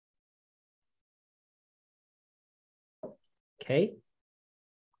Kay.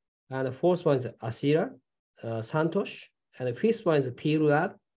 And the fourth one is Asira, Santosh. And the fifth one is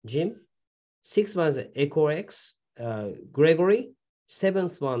P-Lab, Jim. Sixth one is EcoX, Gregory.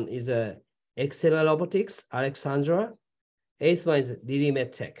 Seventh one is Excel Robotics, Alexandra. Eighth one is Lily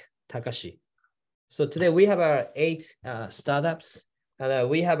MedTech, Takashi. So today we have 8 startups, and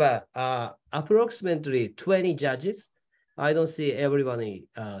we have approximately 20 judges. I don't see everybody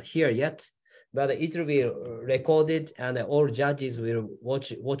here yet, but it will be recorded, and all judges will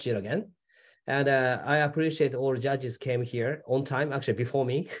watch it again. And I appreciate all judges came here on time, actually before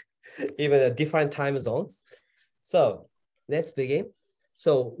me, even a different time zone. So let's begin.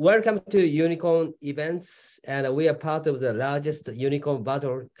 So welcome to Unicorn Events, and we are part of the largest unicorn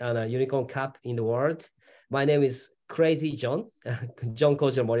battle and unicorn cup in the world. My name is Crazy John, John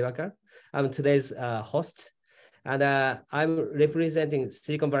Kojo Moriwaka. I'm today's host, and I'm representing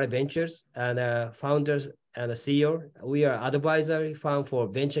Silicon Valley Ventures and founders and CEO. We are advisory firm for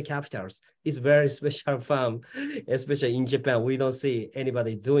venture capitals. It's very special firm, especially in Japan. We don't see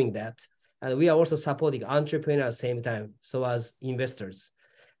anybody doing that. And we are also supporting entrepreneurs at the same time, so as investors.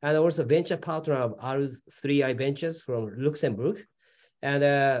 And also venture partner of R3I Ventures from Luxembourg.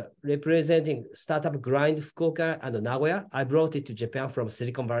 And representing startup grind Fukuoka and Nagoya. I brought it to Japan from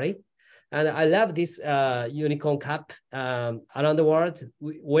Silicon Valley. And I love this Unicorn Cup around the world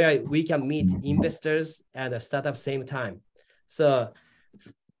where we can meet investors and startup same time. So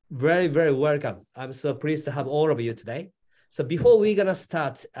very, very welcome. I'm so pleased to have all of you today. So before we're gonna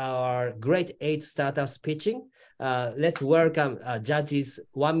start our great 8 startups pitching, let's welcome judges'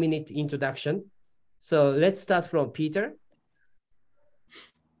 1-minute introduction. So let's start from Peter.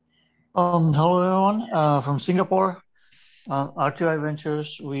 Hello everyone, from Singapore. R2I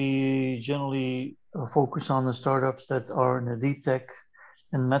Ventures, we generally focus on the startups that are in the deep tech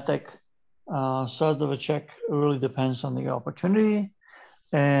and medtech. Start of a check really depends on the opportunity,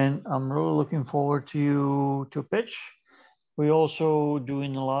 and I'm really looking forward to pitch. We're also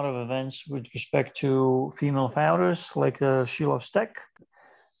doing a lot of events with respect to female founders, like She Loves Tech.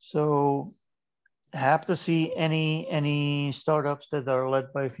 So happy to see any startups that are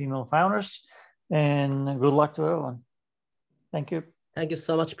led by female founders, and good luck to everyone. Thank you. Thank you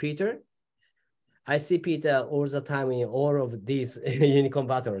so much, Peter. I see Peter all the time in all of these unicorn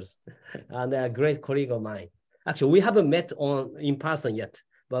battles, and a great colleague of mine. Actually, we haven't met in person yet,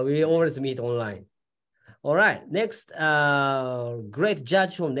 but we always meet online. All right, next, great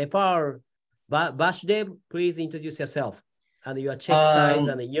judge from Nepal, Vasudev, please introduce yourself and your check size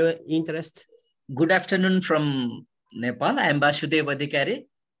and your interest. Good afternoon from Nepal. I am Vasudev Adhikari.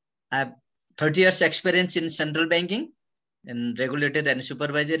 I have 30 years experience in central banking in regulated and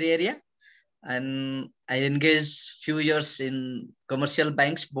supervisory area. And I engaged few years in commercial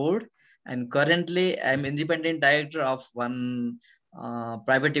banks board. And currently I'm independent director of one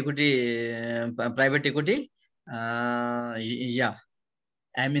private equity. Yeah,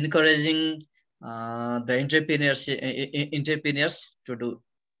 I'm encouraging the entrepreneurs to do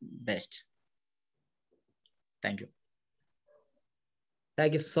best. Thank you.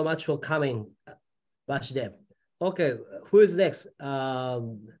 Thank you so much for coming, Vasudev. Okay, who is next?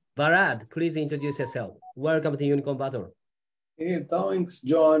 Barad, please introduce yourself. Welcome to Unicorn Battle. Hey, thanks,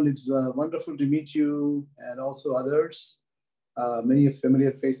 John. It's wonderful to meet you and also others. Many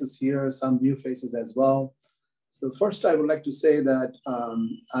familiar faces here, some new faces as well. So first, I would like to say that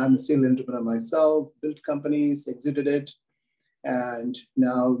I'm a serial entrepreneur myself, built companies, exited it, and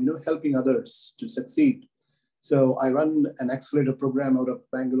now helping others to succeed. So I run an accelerator program out of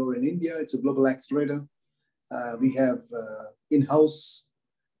Bangalore in India. It's a global accelerator. We have in-house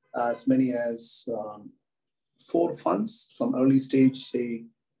as many as 4 funds from early stage, say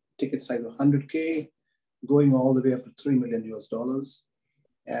ticket size of 100K, going all the way up to $3 million US.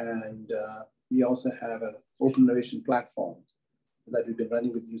 And we also have an open innovation platform that we've been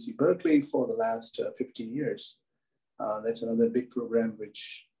running with UC Berkeley for the last 15 years. That's another big program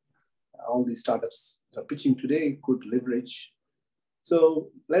which all these startups that are pitching today could leverage. So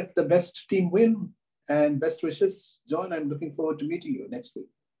let the best team win, and best wishes. John, I'm looking forward to meeting you next week.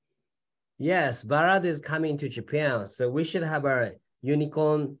 Yes, Barad is coming to Japan, so we should have a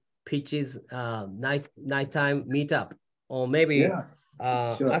Unicorn Pitches nighttime meetup, or maybe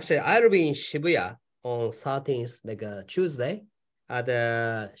sure. Actually I'll be in Shibuya on 13th, like Tuesday, at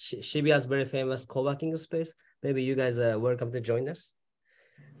Shibuya's very famous co-working space. Maybe you guys are welcome to join us.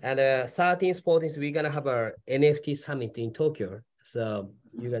 And 13th, 14th, we're gonna have our NFT summit in Tokyo, so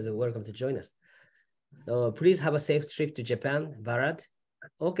you guys are welcome to join us. So please have a safe trip to Japan, Barad.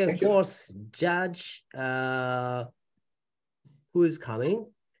 Okay, fourth judge, who is coming?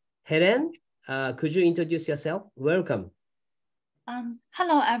 Helen, could you introduce yourself? Welcome.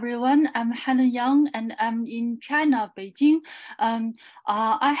 Hello, everyone. I'm Helen Yang, and I'm in China, Beijing.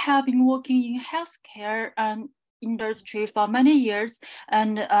 I have been working in healthcare industry for many years,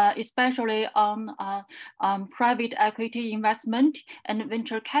 and especially on private equity investment and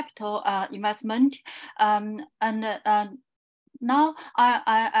venture capital investment. Now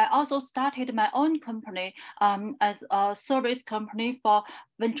I also started my own company as a service company for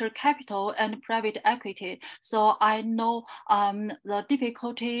venture capital and private equity. So I know the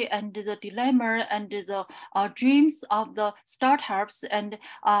difficulty and the dilemma and the dreams of the startups, and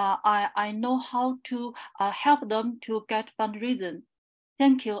I know how to help them to get fundraising.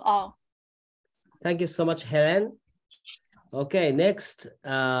 Thank you all. Thank you so much, Helen. Okay, next,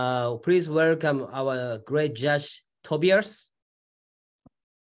 please welcome our great judge, Tobias.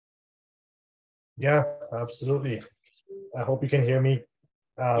 Yeah, absolutely. I hope you can hear me.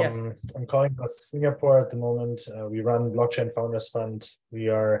 Yes. I'm calling from Singapore at the moment. We run Blockchain Founders Fund. We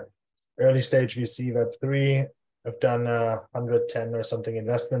are early stage VC Web3. I've done 110 or something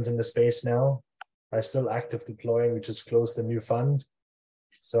investments in the space now. I'm still active deploying. We just closed a new fund.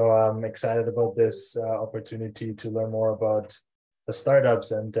 So I'm excited about this opportunity to learn more about the startups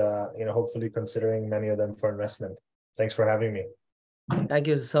and hopefully considering many of them for investment. Thanks for having me. Thank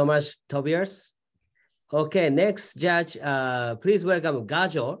you so much, Tobias. Okay, next judge, please welcome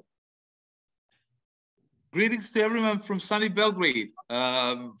Gajo. Greetings to everyone from sunny Belgrade.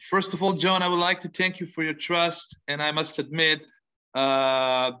 First of all, John, I would like to thank you for your trust, and I must admit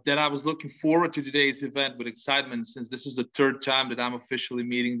that I was looking forward to today's event with excitement, since this is the third time that I'm officially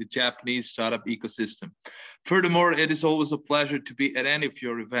meeting the Japanese startup ecosystem. Furthermore, it is always a pleasure to be at any of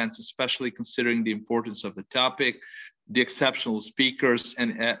your events, especially considering the importance of the topic, the exceptional speakers,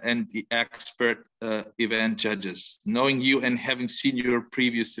 and the expert event judges. Knowing you and having seen your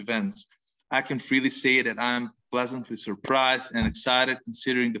previous events, I can freely say that I'm pleasantly surprised and excited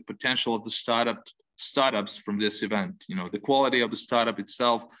considering the potential of the startups from this event. You know, the quality of the startup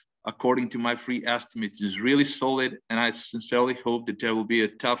itself, according to my free estimates, is really solid, and I sincerely hope that there will be a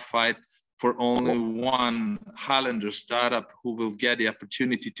tough fight for only one Highlander startup who will get the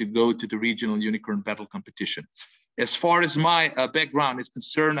opportunity to go to the regional unicorn battle competition. As far as my background is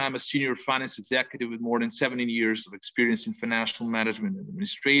concerned, I'm a senior finance executive with more than 17 years of experience in financial management and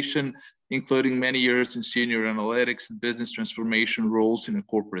administration, including many years in senior analytics and business transformation roles in a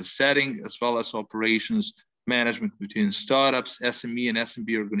corporate setting, as well as operations management between startups, SME, and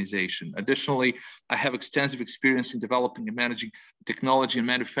SMB organization. Additionally, I have extensive experience in developing and managing technology and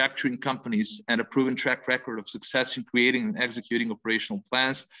manufacturing companies, and a proven track record of success in creating and executing operational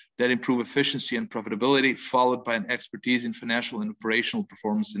plans that improve efficiency and profitability, followed by an expertise in financial and operational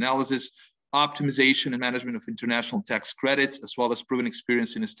performance analysis, optimization and management of international tax credits, as well as proven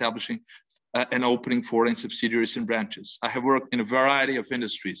experience in establishing and opening foreign subsidiaries and branches. I have worked in a variety of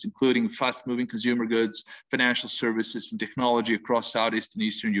industries, including fast-moving consumer goods, financial services, and technology across Southeast and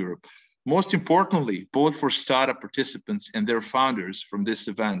Eastern Europe. Most importantly, both for startup participants and their founders from this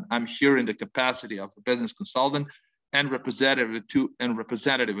event, I'm here in the capacity of a business consultant and representative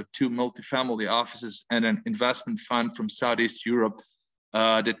of two multifamily offices and an investment fund from Southeast Europe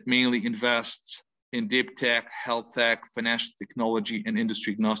that mainly invests in deep tech, health tech, financial technology, and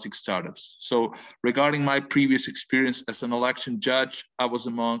industry agnostic startups. So regarding my previous experience as an election judge, I was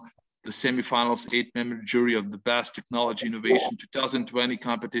among the semifinals 8-member jury of the Best Technology Innovation 2020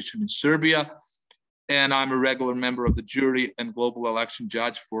 competition in Serbia. And I'm a regular member of the jury and global election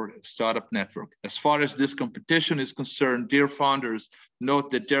judge for Startup Network. As far as this competition is concerned, dear founders, note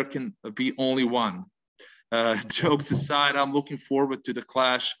that there can be only one. Jokes aside, I'm looking forward to the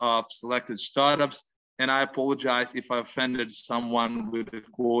clash of selected startups, and I apologize if I offended someone with a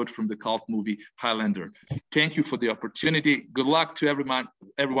quote from the cult movie Highlander. Thank you for the opportunity. Good luck to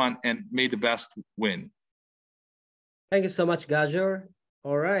everyone, and may the best win. Thank you so much, Gajer.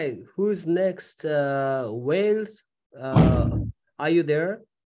 All right, who's next? Whale, are you there?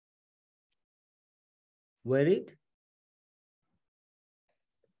 Wait.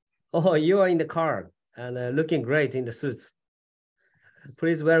 Oh, you are in the car and looking great in the suits.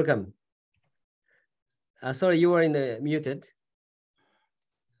 Please welcome. Sorry, you were in the muted.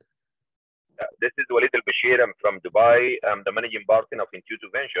 This is Walid Al-Bashir. I'm from Dubai. I'm the managing partner of Intuitive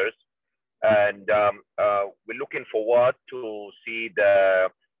Ventures. And we're looking forward to see the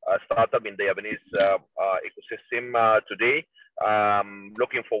startup in the Japanese ecosystem today.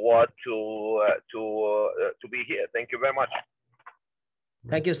 Looking forward to be here. Thank you very much.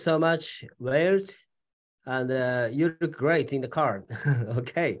 Thank you so much, Walt. And you look great in the car.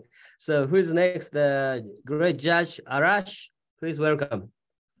 Okay, so who's next? The great judge, Arash. Please welcome.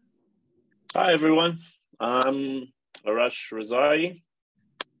 Hi, everyone. I'm Arash Razai,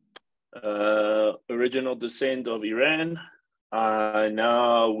 original descent of Iran.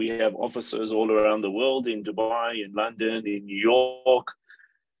 Now we have offices all around the world, in Dubai, in London, in New York,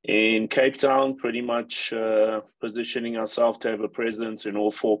 in Cape Town, pretty much positioning ourselves to have a presence in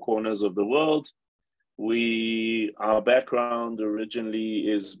all four corners of the world. Our background originally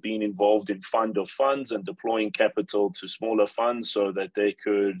is being involved in fund of funds and deploying capital to smaller funds so that they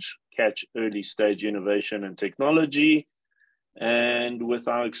could catch early stage innovation and technology. And with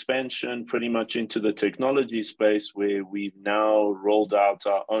our expansion pretty much into the technology space, where we've now rolled out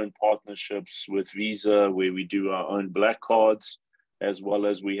our own partnerships with Visa, where we do our own black cards, as well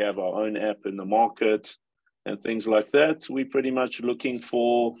as we have our own app in the market and things like that, we're pretty much looking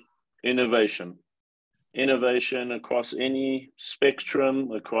for innovation across any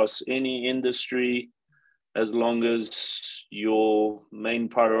spectrum, across any industry, as long as your main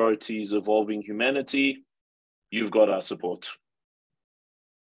priority is evolving humanity, you've got our support.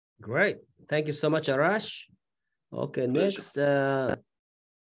 Great. Thank you so much, Arash. Okay, Pleasure. next,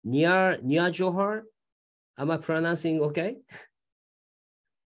 Nia Johar. Am I pronouncing okay?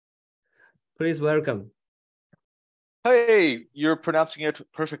 Please welcome. Hey, you're pronouncing it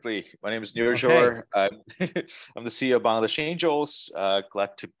perfectly. My name is Nirjor. Okay. I'm the CEO of Bangladesh Angels.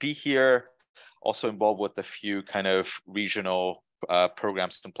 Glad to be here. Also involved with a few kind of regional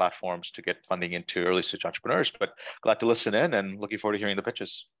programs and platforms to get funding into early stage entrepreneurs, but glad to listen in and looking forward to hearing the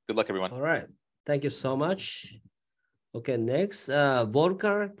pitches. Good luck, everyone. All right. Thank you so much. Okay, next,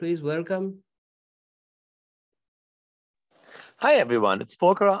 Volker, please welcome. Hi, everyone. It's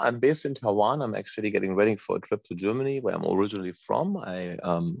Volker. I'm based in Taiwan. I'm actually getting ready for a trip to Germany, where I'm originally from. I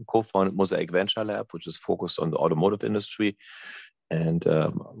co-founded Mosaic Venture Lab, which is focused on the automotive industry. And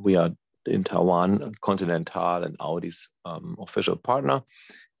we are in Taiwan, Continental and Audi's official partner.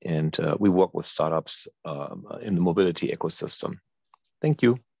 And we work with startups in the mobility ecosystem. Thank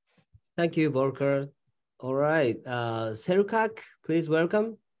you. Thank you, Volker. All right. Serukak, please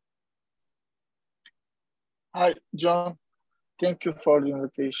welcome. Hi, John. Thank you for the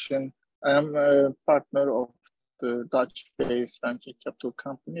invitation. I am a partner of the Dutch-based venture capital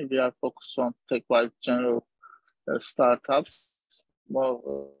company. We are focused on tech-wise general startups,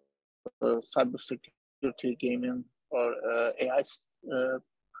 more cybersecurity, gaming, or AI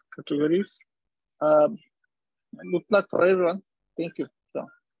categories. Good luck for everyone. Thank you, John.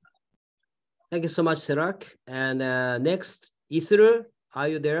 Thank you so much, Sirak. And next, Isuru, are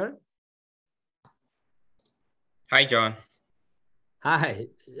you there? Hi, John. Hi.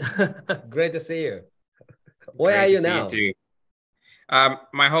 Great to see you. Where are you now? You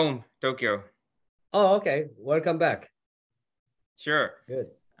my home, Tokyo. Oh, okay. Welcome back. Sure. Good.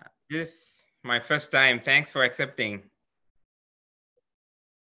 This is my first time. Thanks for accepting.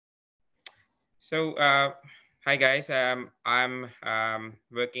 So, hi guys. I'm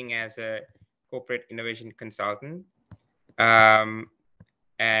working as a corporate innovation consultant.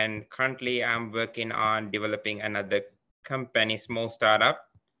 And currently I'm working on developing another company, small startup,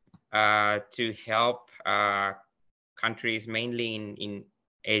 to help countries mainly in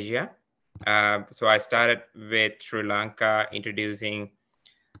Asia. So I started with Sri Lanka, introducing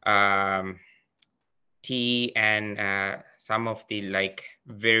tea and some of the like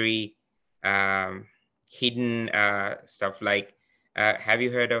very hidden stuff like, have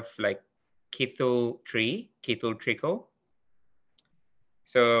you heard of like Kithul tree, Kithul trickle?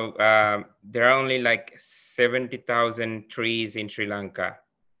 So there are only like 70,000 trees in Sri Lanka.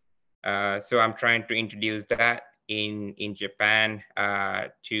 So I'm trying to introduce that in Japan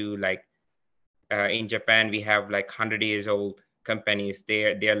to like, in Japan, we have like 100 years old companies.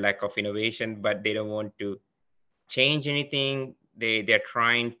 They're lack of innovation, but they don't want to change anything. They're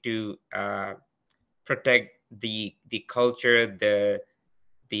trying to protect the culture,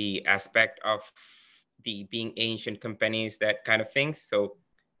 the aspect of the being ancient companies, that kind of things. So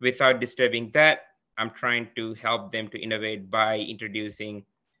without disturbing that, I'm trying to help them to innovate by introducing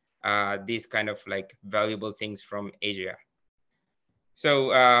these kind of like valuable things from Asia.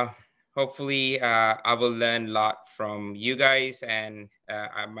 So hopefully I will learn a lot from you guys, and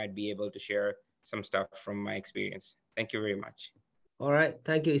I might be able to share some stuff from my experience. Thank you very much. All right.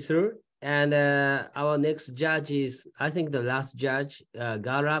 Thank you, Isuru. And our next judge is, I think the last judge,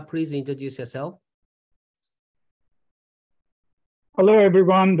 Gara, please introduce yourself. Hello,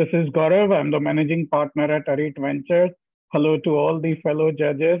 everyone. This is Gaurav. I'm the managing partner at Arit Ventures. Hello to all the fellow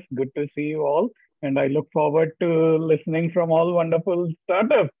judges. Good to see you all. And I look forward to listening from all wonderful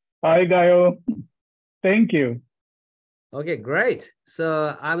startups. Hi, Gayo. Thank you. Okay, great.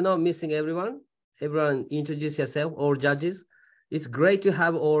 So I'm not missing everyone. Everyone introduce yourself, all judges. It's great to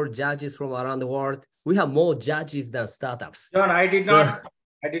have all judges from around the world. We have more judges than startups. John, I did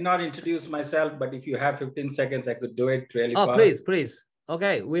not introduce myself, but if you have 15 seconds, I could do it really fast. Oh, please.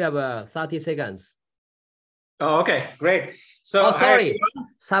 Okay, we have 30 seconds. Oh, okay, great. So, sorry,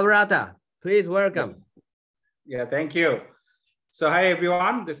 Sabrata, please welcome. Yeah, thank you. So, hi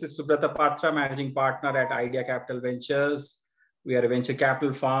everyone. This is Subrata Patra, managing partner at Idea Capital Ventures. We are a venture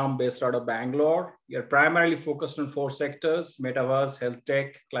capital firm based out of Bangalore. We are primarily focused on 4 sectors: metaverse, health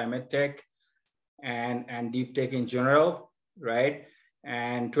tech, climate tech, and deep tech in general, right?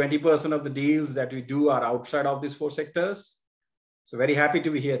 And 20% of the deals that we do are outside of these 4 sectors. So very happy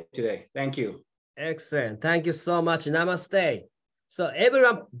to be here today. Thank you. Excellent. Thank you so much. Namaste. So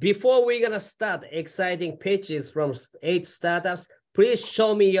everyone, before we're going to start exciting pitches from 8 startups, please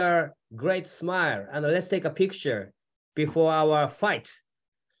show me your great smile and let's take a picture before our fight.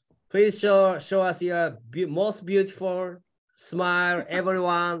 Please show us your most beautiful smile,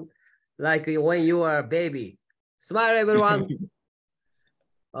 everyone, like when you are a baby. Smile, everyone.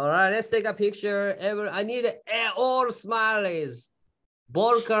 All right, let's take a picture. I need all smileys.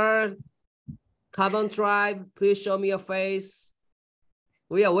 Volker, Carbon Tribe, please show me your face.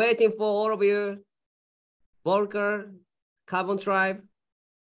 We are waiting for all of you. Volker, Carbon Tribe,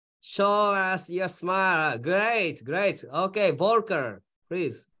 show us your smile. Great. Okay, Volker,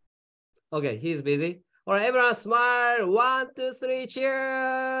 please. Okay, he's busy. All right, everyone smile. 1, 2, 3,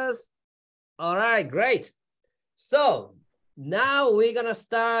 cheers. All right, great. So now we're gonna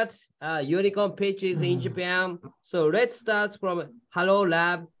start Unicorn Pitches in Japan. So let's start from Hello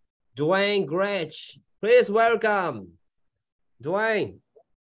Lab, Dwayne Gretsch. Please welcome, Dwayne.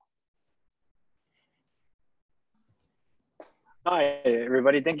 Hi,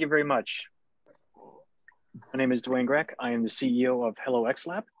 everybody. Thank you very much. My name is Dwayne Grech. I am the CEO of Hello X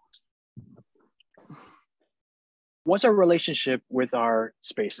Lab. What's our relationship with our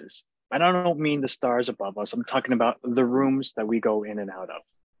spaces? And I don't mean the stars above us. I'm talking about the rooms that we go in and out of.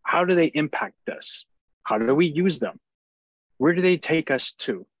 How do they impact us? How do we use them? Where do they take us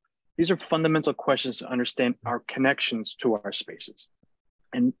to? These are fundamental questions to understand our connections to our spaces.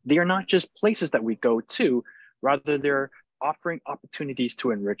 And they are not just places that we go to, rather they're offering opportunities to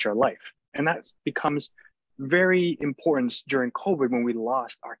enrich our life. And that becomes very important during COVID when we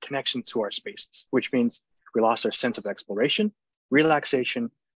lost our connection to our spaces, which means we lost our sense of exploration, relaxation,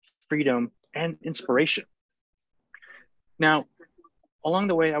 freedom, and inspiration. Now, along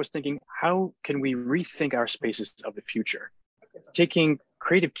the way, I was thinking, how can we rethink our spaces of the future? Taking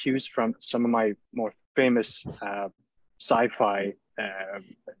creative cues from some of my more famous sci-fi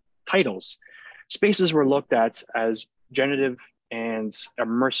titles, spaces were looked at as generative and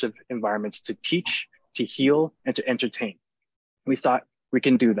immersive environments to teach, to heal, and to entertain. We thought we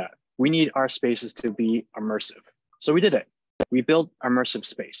can do that. We need our spaces to be immersive. So we did it. We built Immersive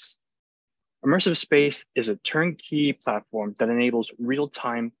Space. Immersive Space is a turnkey platform that enables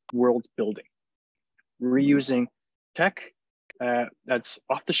real-time world building. We're using tech that's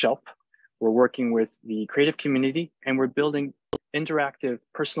off the shelf. We're working with the creative community, and we're building interactive,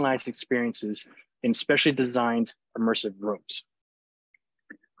 personalized experiences in specially designed immersive rooms.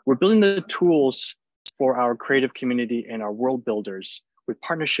 We're building the tools for our creative community and our world builders with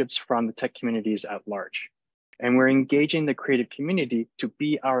partnerships from the tech communities at large. And we're engaging the creative community to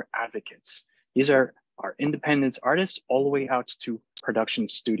be our advocates. These are our independent artists all the way out to production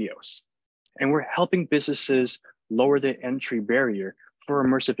studios. And we're helping businesses lower the entry barrier for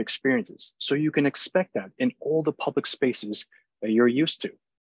immersive experiences. So you can expect that in all the public spaces that you're used to.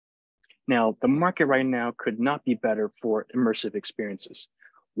 Now, the market right now could not be better for immersive experiences.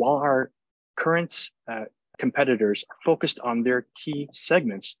 While our current competitors are focused on their key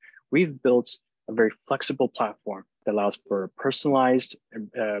segments, we've built a very flexible platform that allows for a personalized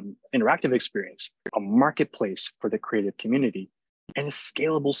interactive experience, a marketplace for the creative community, and a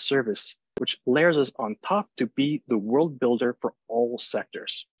scalable service, which layers us on top to be the world builder for all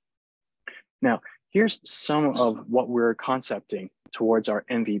sectors. Now, here's some of what we're concepting towards our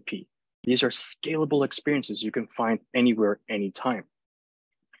MVP. These are scalable experiences you can find anywhere, anytime.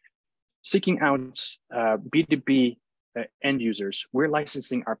 Seeking out B2B end users, we're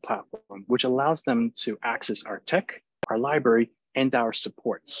licensing our platform, which allows them to access our tech, our library, and our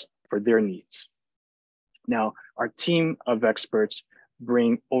supports for their needs. Now, our team of experts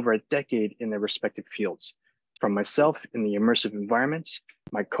bring over a decade in their respective fields. From myself in the immersive environments,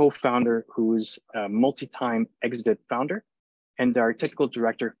 my co-founder, who's a multi-time exited founder, and our technical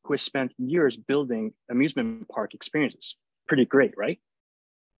director, who has spent years building amusement park experiences. Pretty great, right?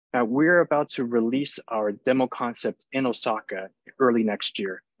 Now, we're about to release our demo concept in Osaka early next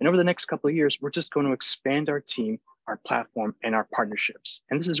year. And over the next couple of years, we're just going to expand our team, our platform, and our partnerships.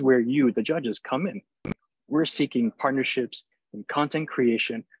 And this is where you, the judges, come in. We're seeking partnerships in content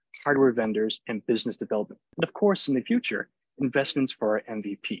creation, hardware vendors, and business development. And of course, in the future, investments for our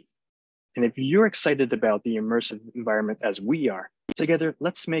MVP. And if you're excited about the immersive environment as we are, together,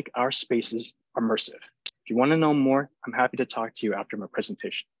 let's make our spaces immersive. If you want to know more, I'm happy to talk to you after my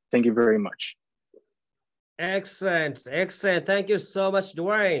presentation. Thank you very much. Excellent, excellent. Thank you so much,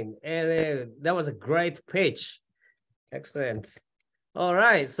 Dwayne. And that was a great pitch. Excellent. All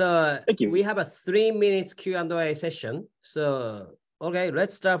right, so we have a 3 minutes Q&A session. So, okay,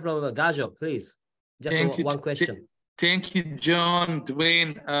 let's start from Gajo, please. Just one question. Thank you, John.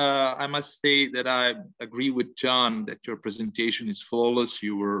 Dwayne, I must say that I agree with John that your presentation is flawless.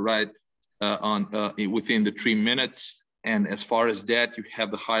 You were right within the 3 minutes. And as far as that, you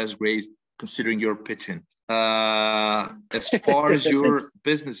have the highest grade considering your pitching. As far as your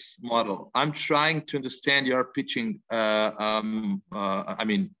business model, I'm trying to understand your pitching, I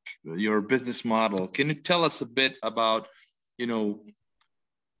mean, your business model. Can you tell us a bit about, you know,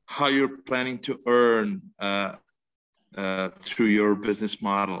 how you're planning to earn through your business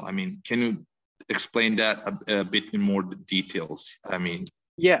model? I mean, can you explain that a bit in more details? I mean.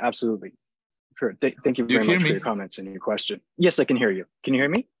 Yeah, absolutely. Sure. Thank you very much for your comments and your question. Yes, I can hear you. Can you hear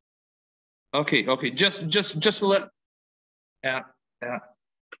me? Okay. Just let. Yes,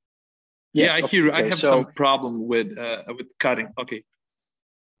 yeah, I hear you. okay, I have some problem with cutting. Okay.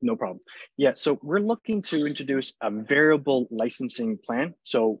 No problem. Yeah, so we're looking to introduce a variable licensing plan.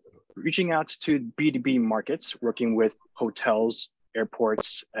 So reaching out to B2B markets, working with hotels,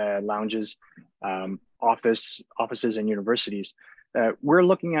 airports, lounges, offices, and universities. We're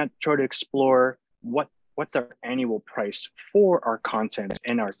looking at trying to explore what's our annual price for our content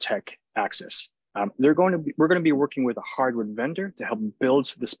and our tech access. We're going to be working with a hardware vendor to help build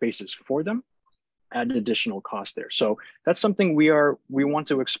the spaces for them at an additional cost there. So that's something we want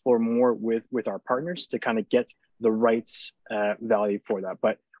to explore more with our partners to kind of get the right value for that.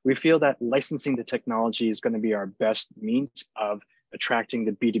 But we feel that licensing the technology is going to be our best means of attracting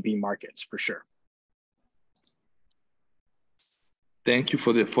the B2B markets for sure. Thank you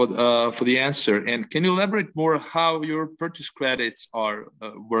for the answer. And can you elaborate more how your purchase credits are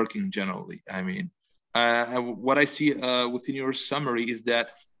working generally? I mean, what I see within your summary is that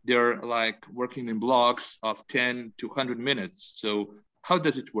they're like working in blocks of 10 to 100 minutes. So how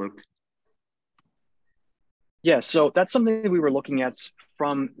does it work? Yeah, so that's something that we were looking at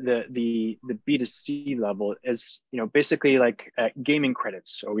from the B2C level is, you know, basically like gaming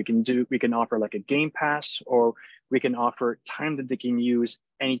credits. So we can offer like a game pass, or we can offer time that they can use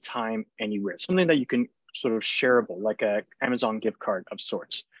anytime, anywhere. Something that you can sort of shareable, like a Amazon gift card of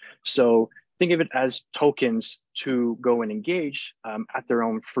sorts. So think of it as tokens to go and engage at their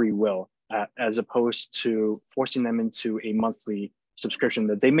own free will, as opposed to forcing them into a monthly subscription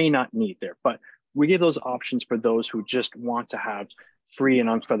that they may not need there. But we give those options for those who just want to have free and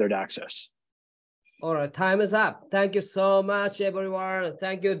unfeathered access. All right, time is up. Thank you so much, everyone.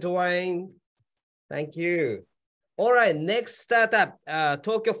 Thank you, Dwayne. Thank you. All right, next startup,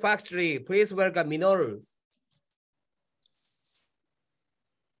 Tokyo Factory. Please welcome Minoru.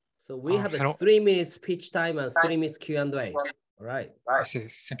 So we have a 3 minutes pitch time and 3 minutes Q&A. All right.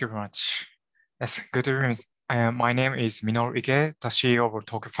 Thank you very much. Yes, good evening. My name is Minoru Ike, the CEO of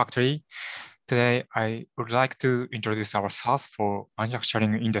Tokyo Factory. Today, I would like to introduce our SaaS for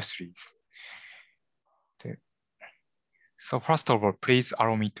manufacturing industries. So first of all, please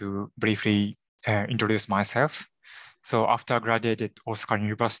allow me to briefly introduce myself. So after I graduated Osaka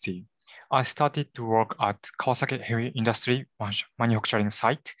University, I started to work at Kawasaki Heavy Industry manufacturing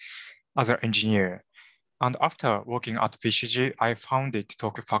site as an engineer. And after working at BCG, I founded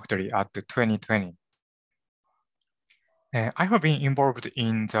Tokyo Factory at 2020. I have been involved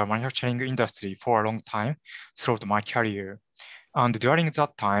in the manufacturing industry for a long time throughout my career. And during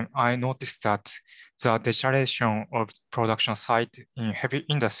that time, I noticed that the digitalization of production site in heavy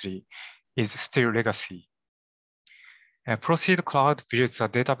industry is still legacy. Proceed Cloud builds a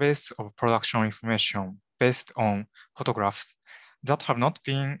database of production information based on photographs that have not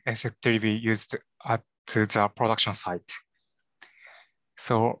been effectively used at the production site.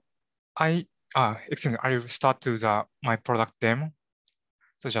 So I will start to my product demo.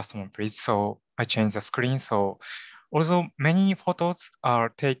 So just a moment, please. So I change the screen. So although many photos are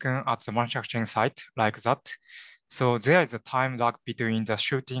taken at the manufacturing site like that, so there is a time lag between the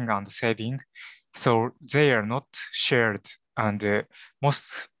shooting and saving. So they are not shared and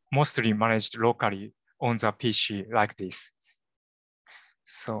mostly managed locally on the PC like this.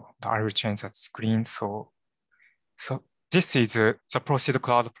 So I will change that screen. So this is the Proceed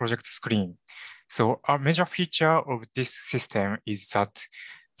Cloud project screen. So a major feature of this system is that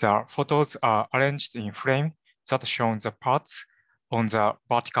the photos are arranged in frame that show the parts on the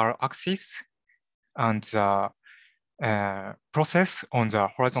vertical axis and the process on the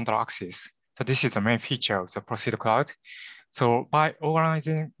horizontal axis. So this is the main feature of the Proceed Cloud. So by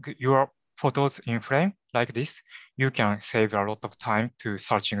organizing your photos in frame like this, you can save a lot of time to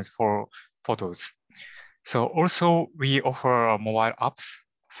searching for photos. So also we offer mobile apps.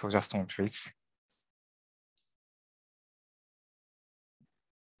 So just one please.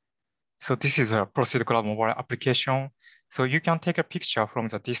 So this is a Proceed Cloud mobile application. So you can take a picture from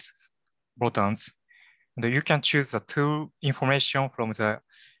these buttons, and you can choose the two information from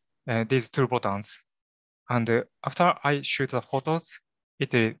these two buttons. And after I shoot the photos,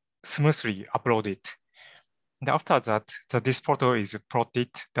 it will smoothly upload it. And after that, this photo is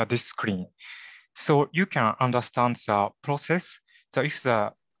plotted to this screen. So you can understand the process. So if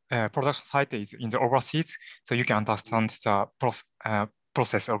the production site is in the overseas, so you can understand the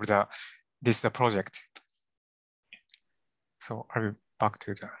process of this project. So I will back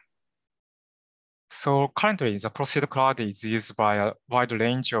to the. So currently, the Proceed Cloud is used by a wide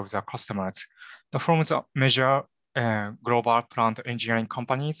range of the customers, from the major global plant engineering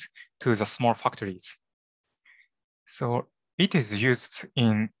companies to the small factories. So it is used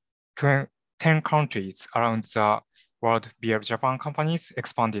in 10 countries around the world via Japan companies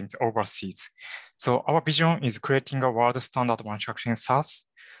expanding overseas. So our vision is creating a world standard manufacturing SaaS.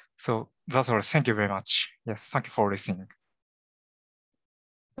 So that's all. Thank you very much. Yes, thank you for listening.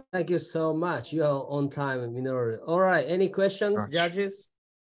 Thank you so much. You are on time, Minoru. All right, any questions, judges?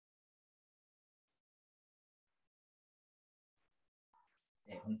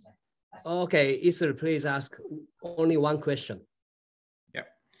 Okay, Isur, please ask only one question. Yeah.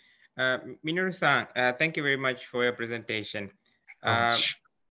 Minoru-san, thank you very much for your presentation. I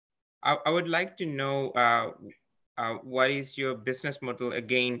would like to know what is your business model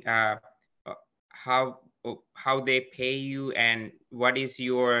again, how they pay you, and what is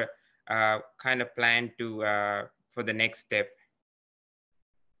your kind of plan to for the next step?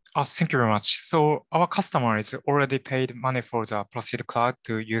 Thank you very much. So our customer is already paid money for the Proceed Cloud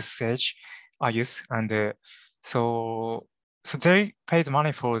to use, and so they paid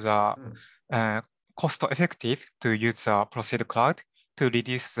money for the cost effective to use the Proceed Cloud to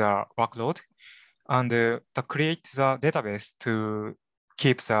reduce the workload, and to create the database to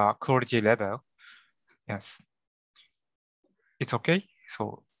keep the quality level. Yes, it's okay.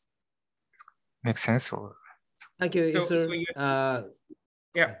 So makes sense. Or thank you, Isur.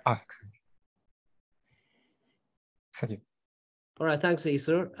 Yeah. Thank you. All right, thanks,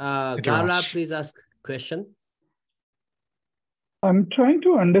 Isur. Gala, please ask question. I'm trying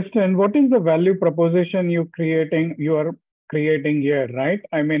to understand what is the value proposition you are creating here, right?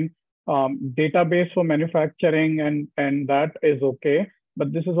 I mean, database for manufacturing and that is okay,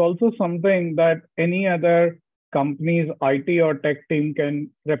 but this is also something that any other company's IT or tech team can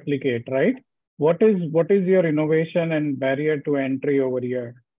replicate, right? What is your innovation and barrier to entry over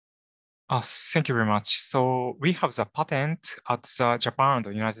here? Thank you very much. So we have the patent at the Japan and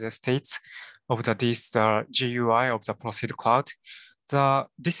the United States of this GUI of the Proceed Cloud.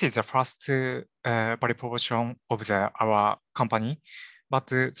 This is the first value proposition of our company.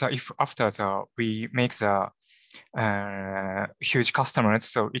 But if after we make the huge customers,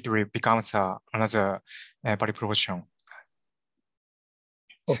 so it will become another value proposition.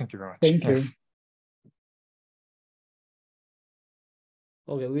 Thank you very much. Thank you. Yes.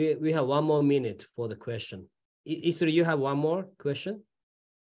 Okay, we have 1 more minute for the question. Isur, you have one more question?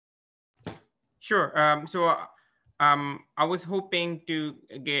 Sure. I was hoping to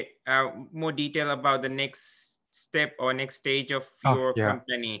get more detail about the next step or next stage of your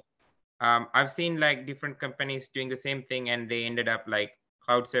company. I've seen like different companies doing the same thing and they ended up like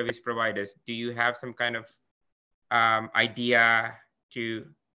cloud service providers. Do you have some kind of idea to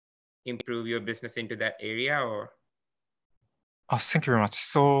improve your business into that area, or? Thank you very much.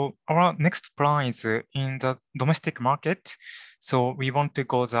 So our next plan is in the domestic market. So we want to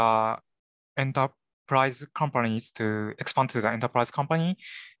go the enterprise companies to expand to the enterprise company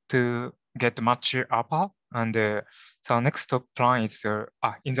to get much ARPA. And the next plan is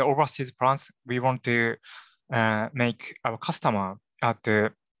in the overseas plans, we want to make our customer at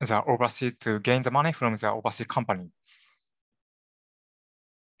the overseas to gain the money from the overseas company.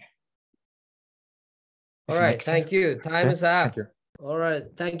 All right, thank you. Time is up. Thank you. All right,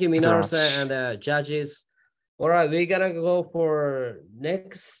 thank you, Minoru and judges. All right, we're gonna go for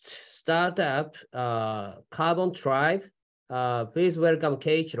next startup, Carbon Tribe. Please welcome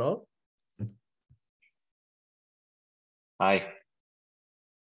Keiichiro. Hi.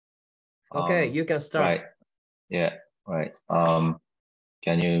 Okay, you can start. Right. Yeah, right.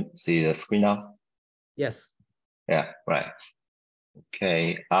 Can you see the screen now? Yes. Yeah, right.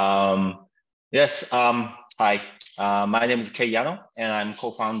 Okay. Yes. Hi. My name is Kei Yano, and I'm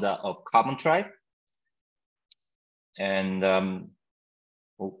co-founder of Carbon Tribe. And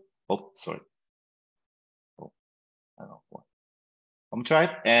sorry. Carbon Tribe.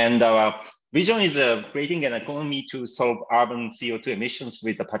 And our vision is creating an economy to solve urban CO2 emissions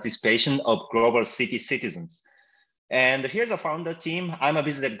with the participation of global city citizens. And here's a founder team. I'm a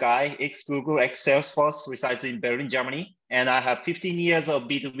business guy, ex-Google, ex-Salesforce, resides in Berlin, Germany. And I have 15 years of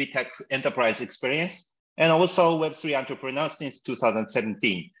B2B tech enterprise experience and also Web3 entrepreneur since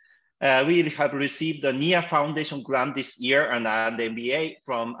 2017. We have received the NIA Foundation grant this year and an MBA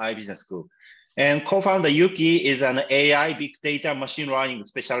from iBusiness School. And co-founder Yuki is an AI big data machine learning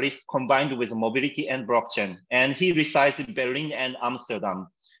specialist combined with mobility and blockchain. And he resides in Berlin and Amsterdam.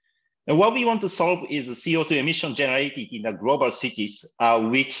 And what we want to solve is CO2 emission generated in the global cities,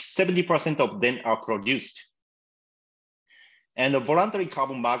 which 70% of them are produced. And the voluntary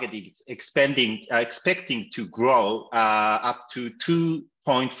carbon market is expanding, expecting to grow up to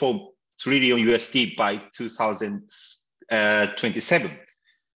 2.4 trillion USD by 2027.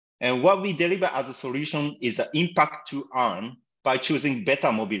 And what we deliver as a solution is an impact to earn by choosing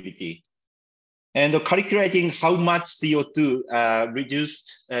better mobility. And calculating how much CO2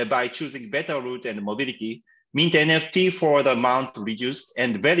 reduced by choosing better route and mobility mint NFT for the amount reduced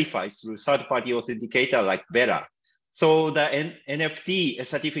and verifies through third-party authenticator like Beta. So the NFT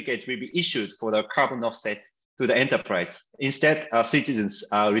certificate will be issued for the carbon offset to the enterprise. Instead, citizens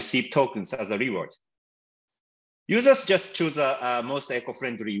receive tokens as a reward. Users just choose a most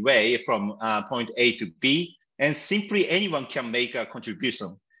eco-friendly way from point A to B, and simply anyone can make a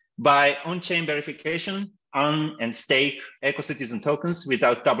contribution by on-chain verification, earn and stake eco-citizen tokens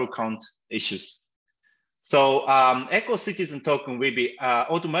without double count issues. So eco-citizen token will be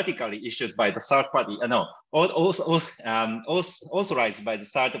automatically issued by the third party, authorized by the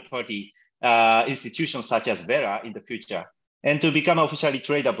third party institutions such as Vera in the future, and to become officially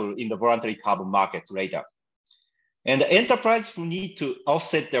tradable in the voluntary carbon market later. And the enterprise who need to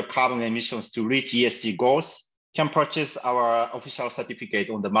offset their carbon emissions to reach ESG goals can purchase our official certificate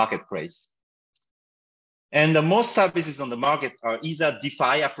on the marketplace. And the most services on the market are either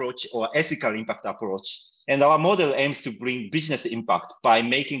DeFi approach or ethical impact approach. And our model aims to bring business impact by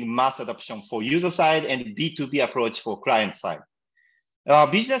making mass adoption for user side and B2B approach for client side. Our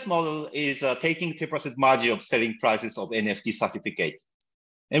business model is taking 10% margin of selling prices of NFT certificate.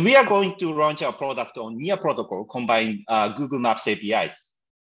 And we are going to launch our product on NIA protocol, combining Google Maps APIs.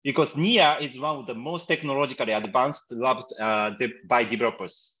 Because NIA is one of the most technologically advanced loved by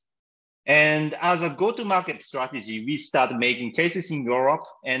developers. And as a go-to-market strategy, we start making cases in Europe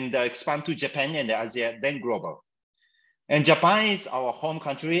and expand to Japan and Asia, then global. And Japan is our home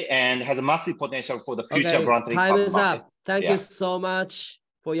country and has a massive potential for the future voluntary carbon market. Thank you so much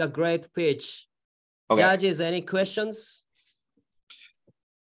for your great pitch. Okay. Judges, any questions?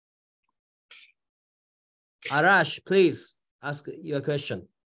 Arash, please ask your question.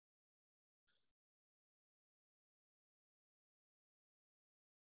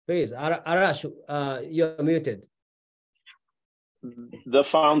 Please, Arash, you're muted. The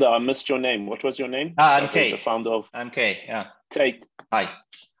founder, I missed your name. What was your name? I'm Kei. The founder of. I'm Kei. Yeah. Tate. Hi.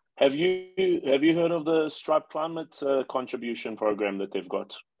 Have you heard of the Stripe Climate Contribution Program that they've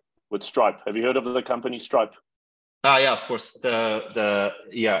got with Stripe? Have you heard of the company Stripe? Yeah, of course. The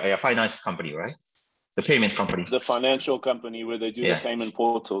finance company, right? The payment company. The financial company where they do the payment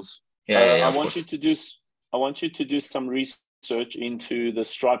portals. I want you to do some research into the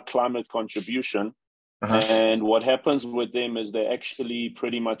Stripe Climate Contribution. And what happens with them is they actually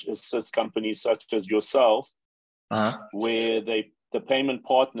pretty much assist companies such as yourself, where the payment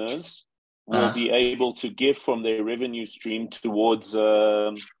partners will be able to give from their revenue stream towards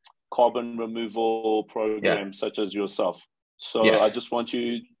carbon removal programs such as yourself. So I just want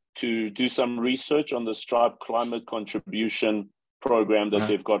you to do some research on the Stripe Climate Contribution Program that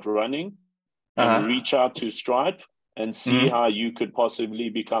they've got running, and reach out to Stripe and see how you could possibly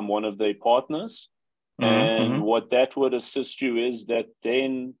become one of their partners. And what that would assist you is that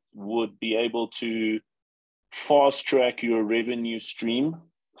then would be able to fast track your revenue stream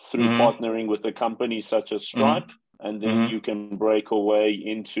through partnering with a company such as Stripe. And then you can break away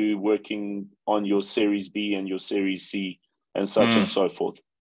into working on your Series B and your Series C and such and so forth.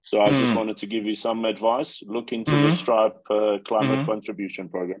 So I just wanted to give you some advice. Look into the Stripe Climate Contribution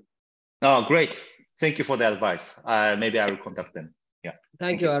Program. Oh, great. Thank you for the advice. Maybe I will contact them. Yeah.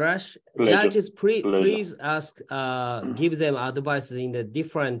 Thank you, Arash. Pleasure. Judges, please ask, give them advice in the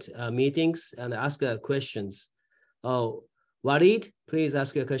different meetings and ask questions. Oh, Walid, please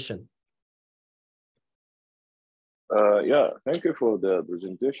ask your question. Yeah, thank you for the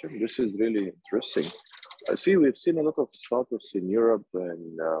presentation. This is really interesting. I see we've seen a lot of startups in Europe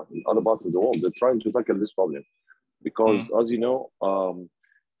and in other parts of the world. They're trying to tackle this problem because, as you know,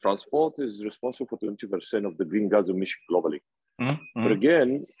 transport is responsible for 20% of the green gas emission globally. But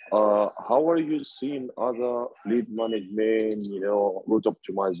again, how are you seeing other fleet management, route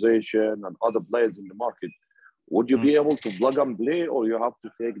optimization and other players in the market? Would you be able to plug and play, or you have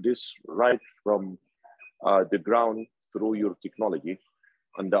to take this right from the ground through your technology?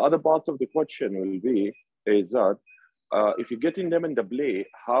 And the other part of the question will be is that if you're getting them in the play,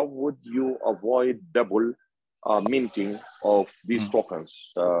 how would you avoid double minting of these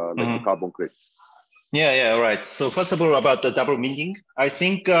tokens, like the carbon credit? Yeah, right. So first of all, about the double minting, I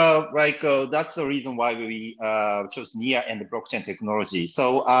think that's the reason why we chose NIA and the blockchain technology.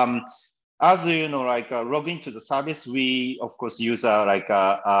 So as you know, log into the service, we of course use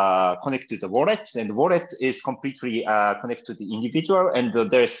connect to the wallet, and the wallet is completely connected to the individual, and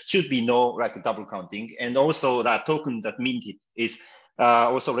there should be no double counting. And also that token that minted is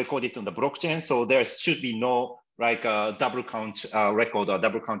also recorded on the blockchain, so there should be no double count record or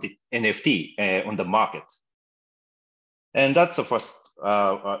double counted NFT on the market. And that's the first.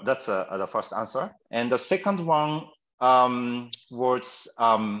 That's the first answer. And the second one was.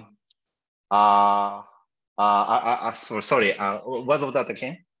 Sorry, what was that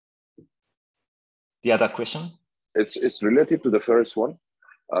again? The other question? It's related to the first one.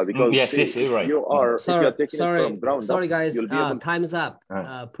 Because yes, you're right. If you are taking it from ground sorry, up, guys, you'll be able time's up.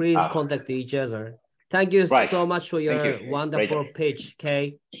 Please contact each other. Thank you so much for your wonderful pitch,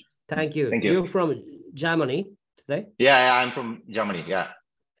 Kay. Thank you. You're from Germany today? Yeah, I'm from Germany, yeah.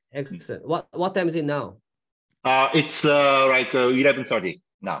 Excellent. What time is it now? It's 11:30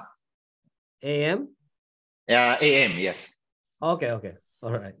 now. AM? AM, yes. Okay.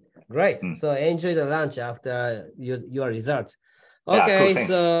 All right. Great. So enjoy the lunch after your results. Okay, cool,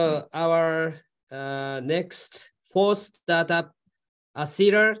 so our next fourth startup,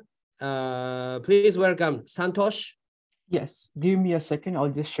 Asira. Please welcome Santosh. Yes, give me a second. I'll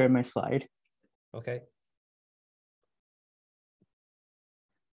just share my slide. Okay.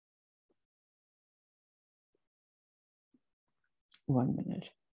 One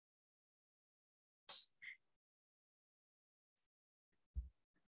minute.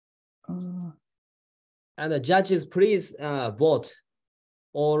 And the judges, please vote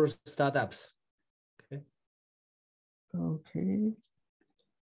all startups. Okay.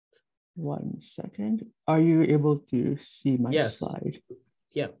 1 second. Are you able to see my slide?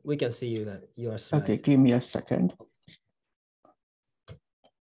 Yeah, we can see your slide. Okay, give me a second.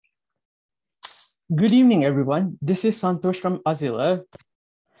 Good evening, everyone. This is Santosh from Azila.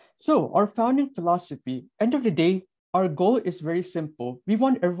 So our founding philosophy, end of the day, our goal is very simple. We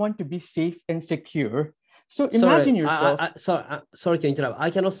want everyone to be safe and secure. So imagine yourself. Sorry to interrupt. I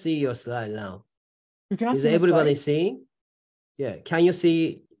cannot see your slide now. You cannot is see everybody seeing? Yeah. Can you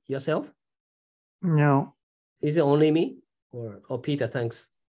see yourself? No. Is it only me? Or Peter, thanks.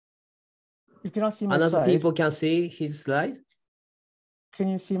 You cannot see my Another slide. people can see his slides? Can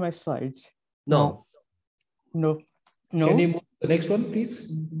you see my slides? No. No. Can you move to the next one,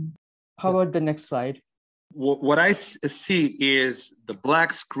 please? How about the next slide? What I see is the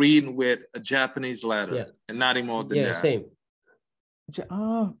black screen with a Japanese letter and nothing more than that. Same.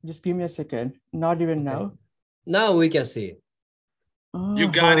 Just give me a second. Not even now. Now we can see. You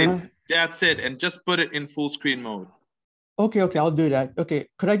got it. That's it. And just put it in full screen mode. Okay, I'll do that. Okay,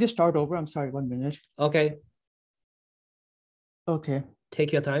 could I just start over? I'm sorry, 1 minute. Okay. Okay.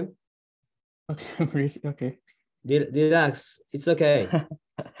 Take your time. Okay, okay. Relax. It's okay.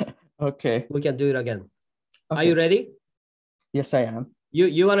 Okay. We can do it again. Okay. Are you ready? Yes, I am.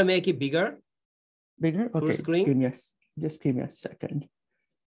 You want to make it bigger? Bigger? Okay. Full screen? Just give me a second.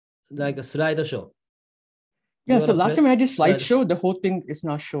 Like a slideshow. Yeah, so last time I did slideshow, the whole thing is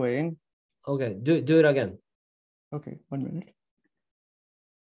not showing. Okay, do it again. Okay, 1 minute.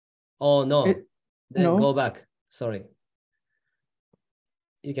 Oh, no. Then no. Go back. Sorry.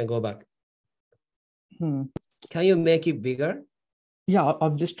 You can go back. Can you make it bigger? Yeah,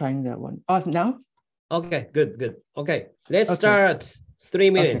 I'm just trying that one. Now? Okay, good. Okay, let's start. 3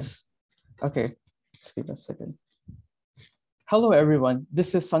 minutes. Okay, just give me a second. Hello, everyone.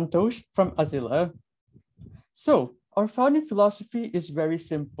 This is Santosh from Azila. So our founding philosophy is very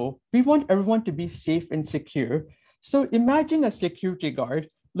simple. We want everyone to be safe and secure. So imagine a security guard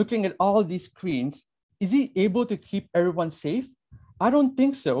looking at all these screens. Is he able to keep everyone safe? I don't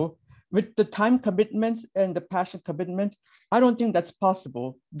think so. With the time commitments and the passion commitment, I don't think that's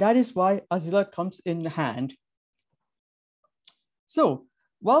possible. That is why Azila comes in hand. So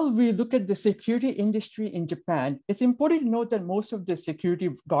while we look at the security industry in Japan, it's important to note that most of the security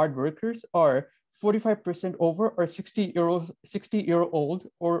guard workers are 45% over or 60-year-old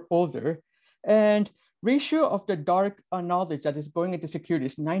or older. And ratio of the dark knowledge that is going into security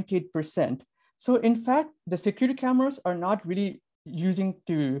is 98%. So in fact, the security cameras are not really using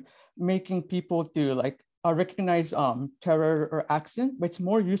to making people to like recognize terror or accident, but it's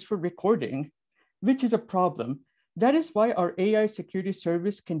more used for recording, which is a problem. That is why our AI security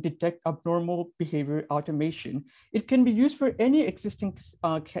service can detect abnormal behavior automation. It can be used for any existing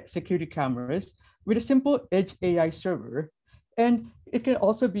security cameras with a simple edge AI server. And it can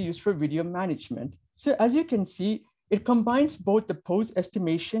also be used for video management. So as you can see, it combines both the pose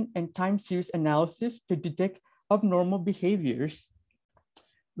estimation and time series analysis to detect abnormal behaviors.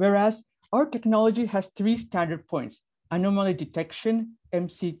 Whereas our technology has 3 standard points: anomaly detection,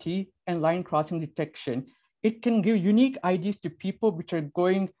 MCT, and line crossing detection. It can give unique IDs to people which are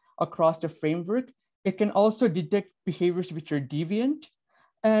going across the framework. It can also detect behaviors which are deviant.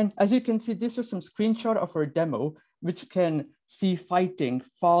 And as you can see, this is some screenshot of our demo, which can see fighting,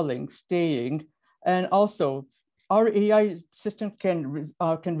 falling, staying. And also our AI system can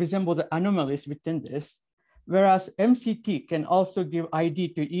resemble the anomalies within this. Whereas MCT can also give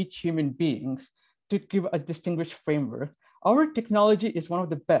ID to each human being to give a distinguished framework. Our technology is one of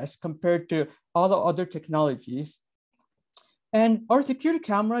the best compared to all the other technologies. And our security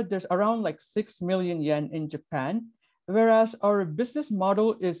camera, there's around like 6 million yen in Japan, whereas our business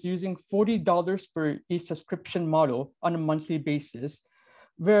model is using $40 per each subscription model on a monthly basis,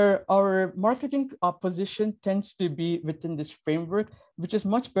 where our marketing position tends to be within this framework, which is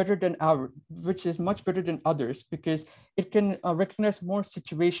much better than others because it can recognize more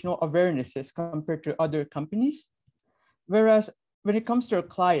situational awarenesses compared to other companies. Whereas when it comes to our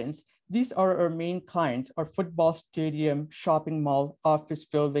clients, these are our main clients: our football stadium, shopping mall, office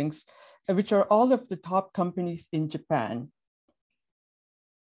buildings, which are all of the top companies in Japan.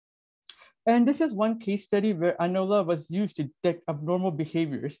 And this is one case study where Anola was used to detect abnormal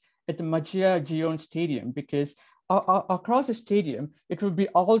behaviors at the Magia Gion Stadium, because across the stadium, it would be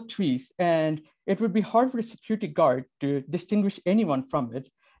all trees and it would be hard for the security guard to distinguish anyone from it.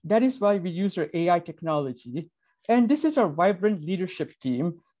 That is why we use our AI technology. And this is our vibrant leadership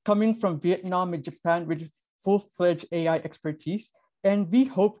team coming from Vietnam and Japan with full-fledged AI expertise. And we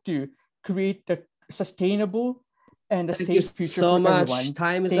hope to create a sustainable and a safe future for everyone.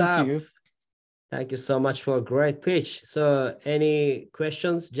 Time is up. Thank you so much for a great pitch. So any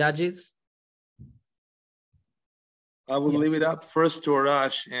questions, judges? I will leave it up first to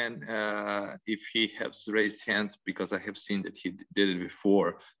Arash, and if he has raised hands, because I have seen that he did it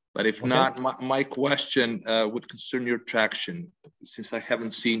before. But if not, my question would concern your traction, since I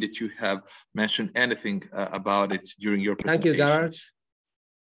haven't seen that you have mentioned anything about it during your presentation. Thank you, Garage.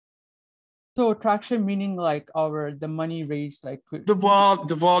 So traction meaning like the money raised, like the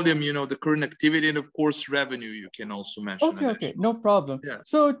volume, you know, the current activity, and of course revenue. You can also mention. Okay, no problem. Yeah.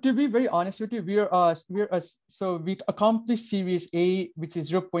 So to be very honest with you, we accomplished Series A, which is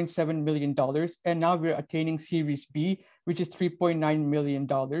 $0.7 million, and now we're attaining Series B, which is $3.9 million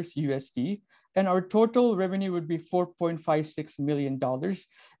USD, and our total revenue would be $4.56 million.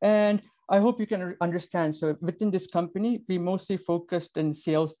 And I hope you can understand. So within this company, we mostly focused on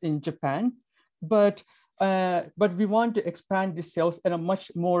sales in Japan, but we want to expand the sales at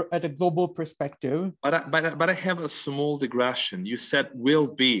a global perspective. But I have a small digression. You said will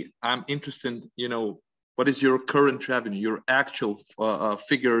be. I'm interested. You know, what is your current revenue, your actual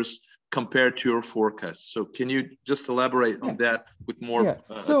figures compared to your forecast? So can you just elaborate on that with more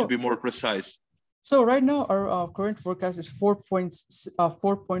to be more precise? So right now, our current forecast is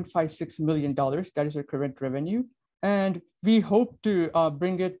 $4.56 million. That is our current revenue. And we hope to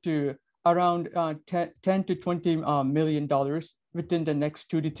bring it to around $10 to $20 million within the next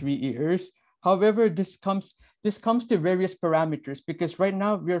 2 to 3 years. However, this comes to various parameters, because right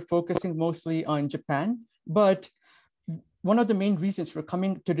now we are focusing mostly on Japan. But one of the main reasons for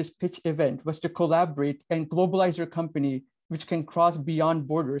coming to this pitch event was to collaborate and globalize our company, which can cross beyond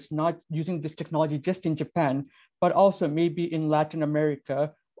borders, not using this technology just in Japan, but also maybe in Latin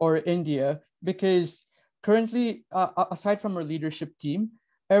America or India, because currently, aside from our leadership team,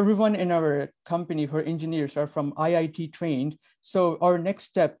 everyone in our company who are engineers are from IIT trained. So our next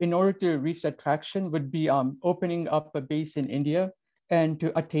step in order to reach that traction would be opening up a base in India and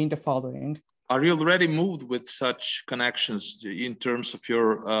to attain the following. are you already moved with such connections in terms of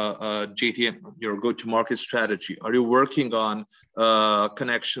your JTM, your go-to-market strategy? Are you working on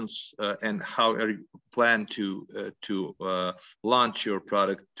connections and how are you plan to launch your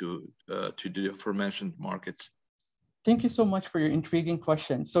product to the aforementioned markets? Thank you so much for your intriguing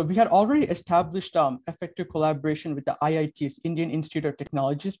question. So we had already established effective collaboration with the IITs, Indian Institute of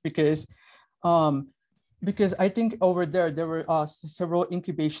Technologies, because I think over there were several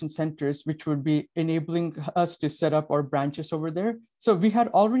incubation centers which would be enabling us to set up our branches over there. So we had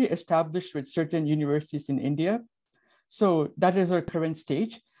already established with certain universities in India. So that is our current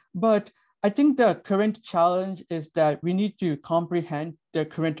stage. But I think the current challenge is that we need to comprehend the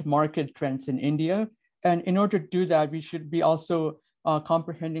current market trends in India. And in order to do that, we should be also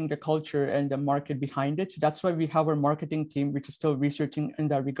comprehending the culture and the market behind it. So that's why we have our marketing team, which is still researching in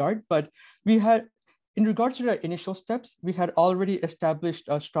that regard. But we had, in regards to the initial steps, we had already established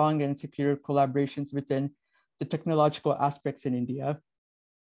strong and secure collaborations within the technological aspects in India.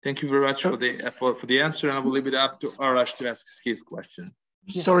 Thank you very much for the answer, and I will leave it up to Arash to ask his question.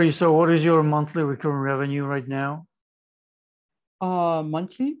 Yes. Sorry, so what is your monthly recurring revenue right now?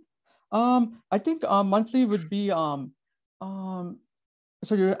 Monthly? I think monthly would be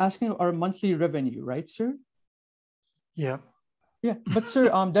so you're asking our monthly revenue, right, sir? Yeah. Yeah, but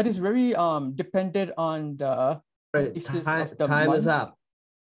sir, that is very dependent on the time is up.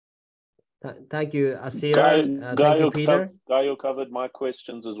 Thank you, Asira. Thank you, Peter. Gaio covered my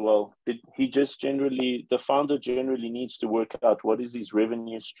questions as well. The founder generally needs to work out what is his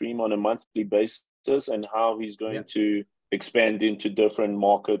revenue stream on a monthly basis and how he's going to expand into different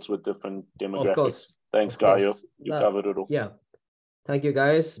markets with different demographics. Of course. Thanks, Gaio. You covered it all. Yeah. Thank you,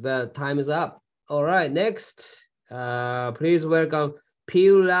 guys. But time is up. All right, next, please welcome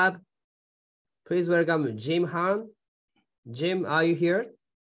PU Lab. Please welcome Jim Han. Jim, are you here?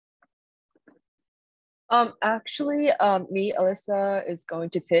 Actually, me, Alyssa, is going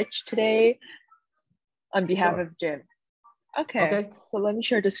to pitch today on behalf of Jim. Okay, so let me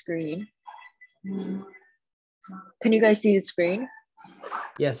share the screen. Can you guys see the screen?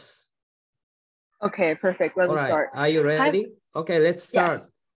 Yes. Okay, perfect. Let me start. Are you ready? Okay, let's start.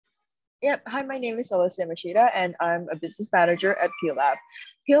 Yes. Yep. Hi, my name is Alyssa Mashida, and I'm a business manager at PLab.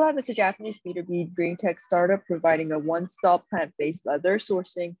 PLab is a Japanese B2B green tech startup providing a one-stop plant-based leather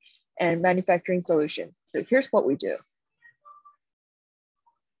sourcing and manufacturing solution. So here's what we do.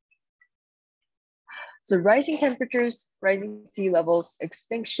 So rising temperatures, rising sea levels,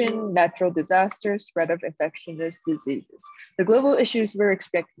 extinction, natural disasters, spread of infectious diseases. The global issues we're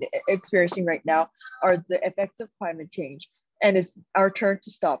experiencing right now are the effects of climate change, and it's our turn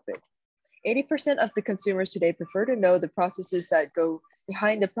to stop it. 80% of the consumers today prefer to know the processes that go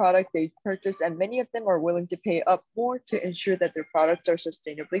behind the product they purchase, and many of them are willing to pay up more to ensure that their products are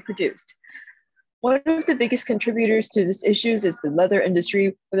sustainably produced. One of the biggest contributors to these issues is the leather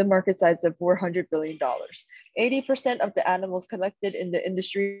industry, with a market size of $400 billion. 80% of the animals collected in the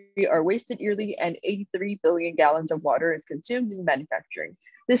industry are wasted yearly, and 83 billion gallons of water is consumed in manufacturing.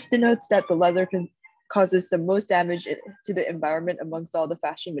 This denotes that the leather causes the most damage to the environment amongst all the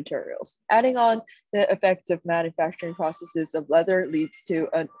fashion materials. Adding on the effects of manufacturing processes of leather leads to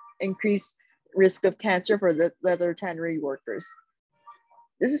an increased risk of cancer for the leather tannery workers.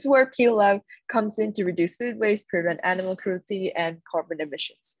 This is where PLab comes in to reduce food waste, prevent animal cruelty, and carbon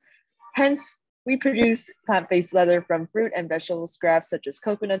emissions. Hence, we produce plant-based leather from fruit and vegetable scraps such as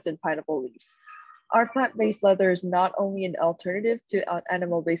coconuts and pineapple leaves. Our plant-based leather is not only an alternative to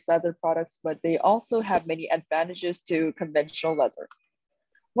animal-based leather products, but they also have many advantages to conventional leather.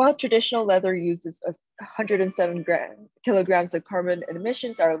 While traditional leather uses 107 kilograms of carbon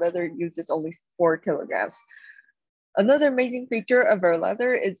emissions, our leather uses only 4 kilograms. Another amazing feature of our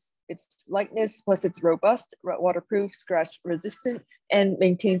leather is its lightness, plus it's robust, waterproof, scratch resistant, and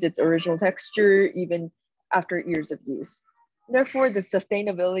maintains its original texture even after years of use. Therefore, the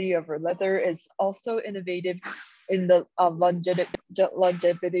sustainability of our leather is also innovative in the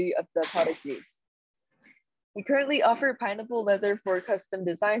longevity of the product use. We currently offer pineapple leather for custom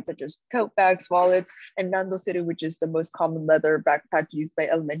designs such as coat bags, wallets, and randosuru, which is the most common leather backpack used by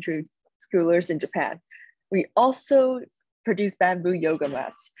elementary schoolers in Japan. We also produce bamboo yoga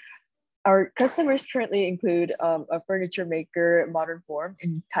mats. Our customers currently include a furniture maker, Modern Form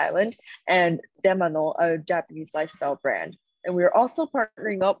in Thailand, and Demano, a Japanese lifestyle brand. And we're also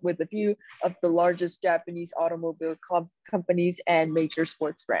partnering up with a few of the largest Japanese automobile companies and major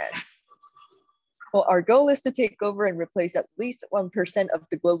sports brands. Well, our goal is to take over and replace at least 1% of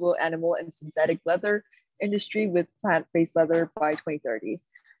the global animal and synthetic leather industry with plant-based leather by 2030.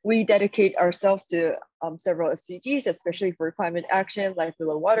 we dedicate ourselves to several SDGs, especially for climate action, life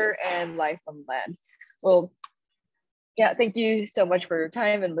below water, and life on land. Well, yeah, thank you so much for your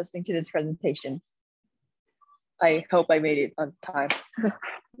time and listening to this presentation. I hope I made it on time.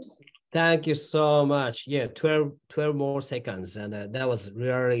 Thank you so much. Yeah, 12 more seconds. And that was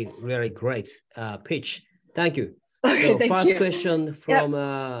really, really great pitch. Thank you. Okay, so thank first you. question from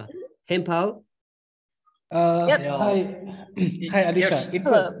Hempal. Yep. Hi, hi, Alisha. Yes.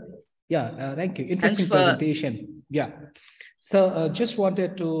 Hello. Yeah, thank you. Interesting presentation. Yeah. So just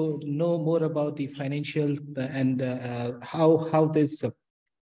wanted to know more about the financial and how this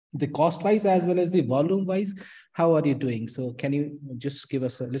the cost wise as well as the volume wise. How are you doing? So can you just give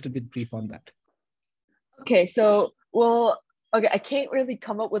us a little bit brief on that? Okay, so okay, I can't really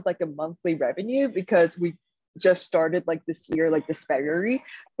come up with like a monthly revenue because we just started like this year, like this February,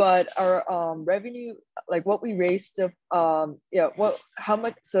 but our revenue, like what we raised of how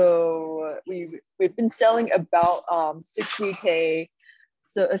much, so we've been selling about 60K,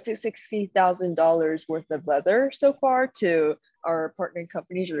 so $60,000 worth of leather so far to our partnering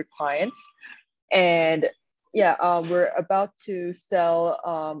companies or clients. And yeah, we're about to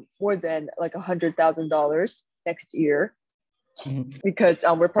sell more than like $100,000 next year. Mm-hmm. Because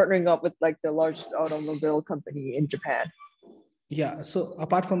we're partnering up with like the largest automobile company in Japan. Yeah. So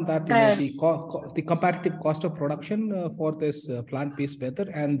apart from that, you know, the comparative cost of production for this plant-based leather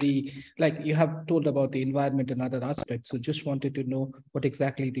and the, like you have told about the environment and other aspects. So just wanted to know what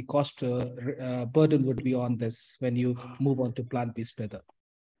exactly the cost burden would be on this when you move on to plant-based leather.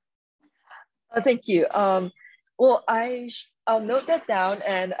 Thank you. Well, I'll note that down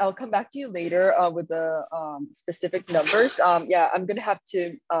and I'll come back to you later with the specific numbers. Yeah, I'm gonna have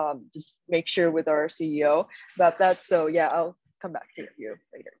to just make sure with our CEO about that. So yeah, I'll come back to you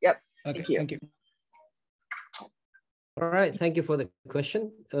later. Yep. Okay, thank you. Thank you. All right, thank you for the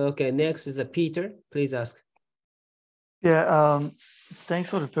question. Okay, next is Peter. Please ask. Yeah, thanks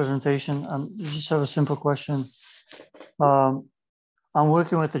for the presentation. I just have a simple question. I'm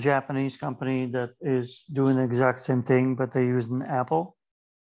working with a Japanese company that is doing the exact same thing, but they use an Apple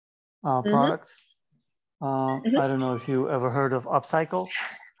product. I don't know if you ever heard of Upcycle,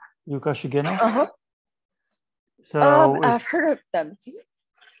 Yuka Shigeno. So I've heard of them.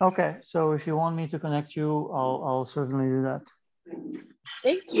 Okay, so if you want me to connect you, I'll certainly do that.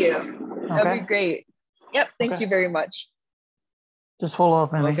 Thank you. That'd be great. Yep, thank you very much. Just follow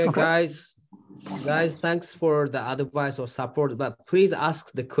up, maybe. Okay, guys, thanks for the advice or support, but please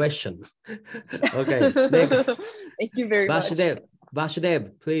ask the question. Okay, next. Thank you very much.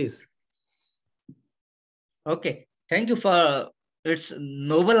 Vasudev, please. Okay, thank you for its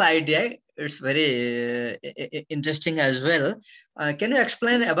noble idea. It's very interesting as well. Can you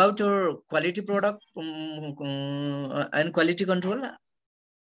explain about your quality product and quality control?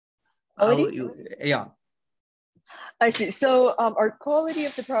 Quality? Yeah. I see. So our quality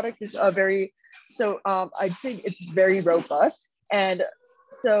of the product is I'd say it's very robust. And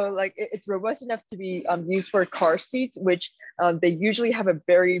so like it's robust enough to be used for car seats, which they usually have a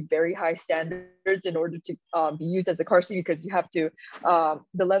very, very high standards in order to be used as a car seat, because you have to,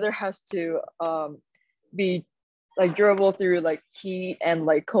 the leather has to be like durable through like heat and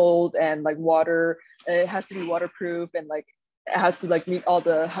like cold and like water. It has to be waterproof and like it has to like meet all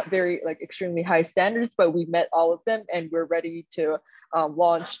the very like extremely high standards, but we met all of them and we're ready to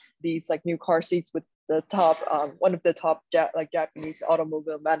launch these like new car seats with the top one of the top Japanese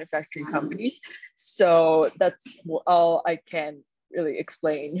automobile manufacturing companies. So that's all I can really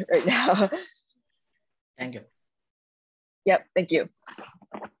explain right now. Thank you. Yep, thank you.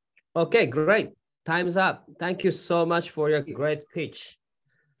 Okay, great. Time's up. Thank you so much for your great pitch.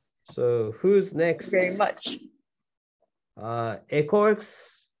 So who's next? Very much.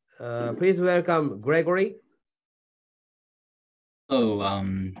 Ecoworks, please welcome Gregory. Oh,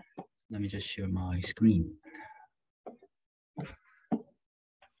 let me just share my screen.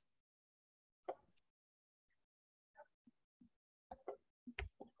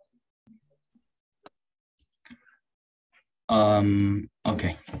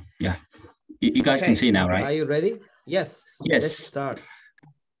 Okay, yeah. You guys can see now, right? Are you ready? Yes. Yes. Let's start.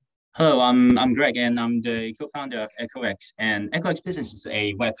 Hello, I'm Greg, and I'm the co-founder of EcoX. And EcoX Business is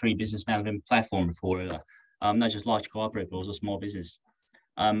a Web3 business management platform for not just large corporate, but also small business.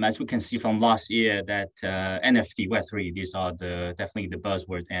 As we can see from last year, that NFT, Web3, these are definitely the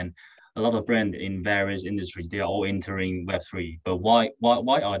buzzword, and a lot of brands in various industries, they are all entering Web3. But why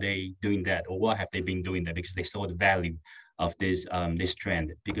are they doing that, or why have they been doing that? Because they saw the value of this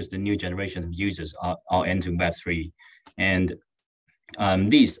trend, because the new generation of users are entering Web3. And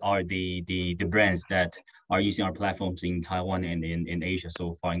These are the brands that are using our platforms in Taiwan and in Asia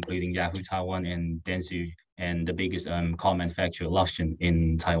so far, including Yahoo Taiwan and Dentsu, and the biggest car manufacturer, Luxion,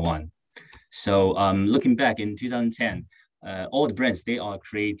 in Taiwan. So looking back in 2010, all the brands they were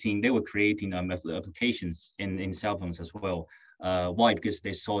creating applications in cell phones as well. Why? Because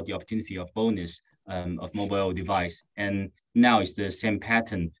they saw the opportunity of bonus of mobile device, and now it's the same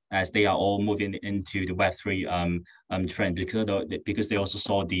pattern as they are all moving into the Web3 trend because they also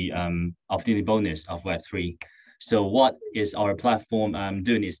saw the opportunity bonus of Web3. So what is our platform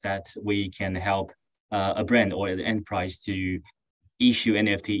doing is that we can help a brand or the enterprise to issue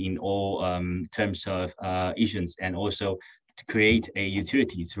NFT in all terms of issuance, and also to create a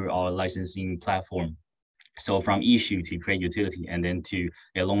utility through our licensing platform. So from issue to create utility, and then to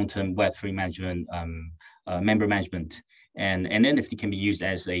a long-term Web3 management, member management. And an NFT can be used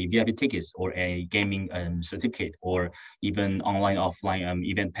as a VIP tickets or a gaming certificate, or even online, offline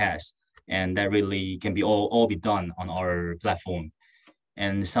event pass. And that really can be all be done on our platform.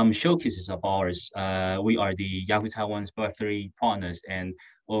 And some showcases of ours, we are the Yahoo Taiwan's Web3 partners, and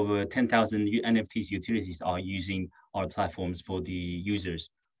over 10,000 NFTs utilities are using our platforms for the users.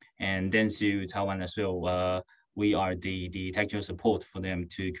 And Dentsu Taiwan as well, we are the technical support for them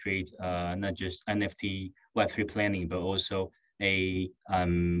to create not just NFT Web3 planning, but also a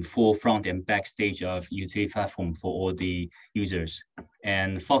full front and backstage of utility platform for all the users.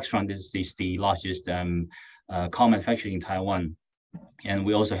 And Foxtrot is the largest car manufacturer in Taiwan. And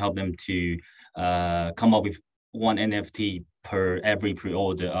we also help them to come up with one NFT per every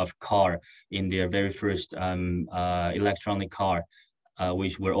pre-order of car in their very first electronic car,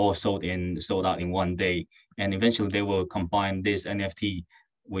 which were all sold out in one day. And eventually they will combine this NFT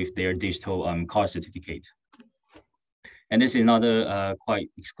with their digital car certificate. And this is another quite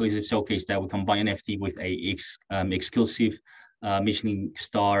exclusive showcase that we combine NFT with a exclusive Michelin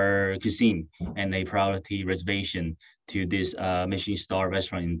star cuisine and a priority reservation to this Michelin star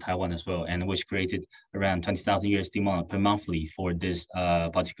restaurant in Taiwan as well, and which created around 20,000 USD per monthly for this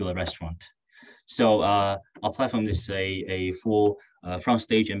particular restaurant. So our platform is a full front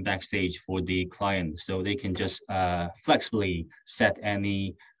stage and backstage for the client, so they can just flexibly set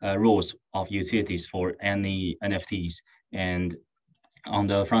any rules of utilities for any NFTs. And on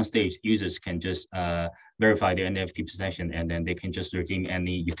the front stage, users can just verify their NFT possession, and then they can just redeem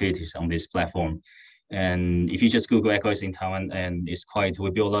any utilities on this platform. And if you just Google EcoX in Taiwan, and we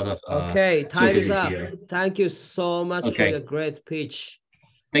build a lot of okay, time is up. Here. Thank you so much for your great pitch.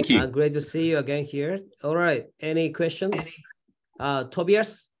 Thank you. Great to see you again here. All right, any questions?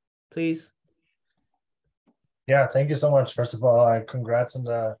 Tobias, please. Yeah, thank you so much. First of all, congrats on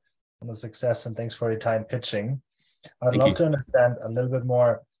the success, and thanks for your time pitching. I'd love to understand a little bit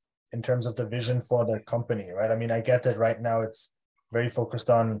more in terms of the vision for the company, right? I mean, I get that right now it's very focused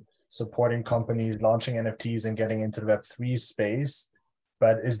on supporting companies launching NFTs and getting into the Web3 space,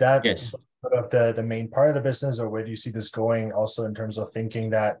 but is that sort of the main part of the business, or where do you see this going also in terms of thinking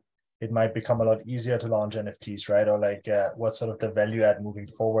that it might become a lot easier to launch NFTs, right? Or like what's sort of the value add moving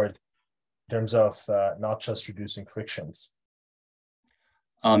forward in terms of not just reducing frictions?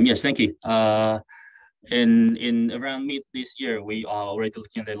 Yes, thank you. In around mid this year, we are already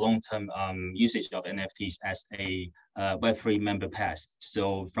looking at the long-term usage of NFTs as a Web3 member pass.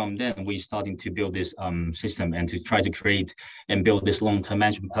 So from then, we're starting to build this system and to try to create and build this long-term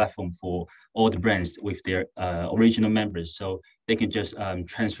management platform for all the brands with their original members. So they can just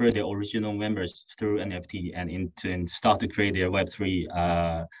transfer their original members through NFT and start to create their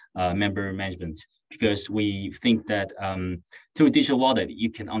Web3 member management. Because we think that through digital wallet,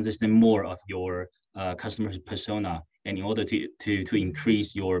 you can understand more of your customer persona, and in order to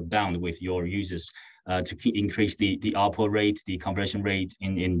increase your bound with your users, to increase the output rate, the conversion rate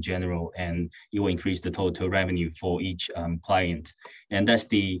in general, and it will increase the total revenue for each client. And that's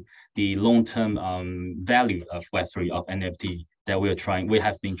the long-term value of Web3 of NFT that we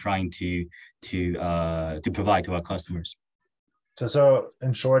have been trying to provide to our customers. So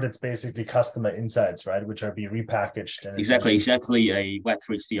in short, it's basically customer insights, right, which are being repackaged. And exactly a Web3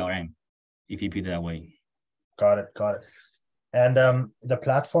 CRM, if you put it that way. Got it. And the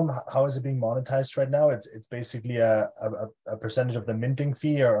platform, how is it being monetized right now? It's basically a percentage of the minting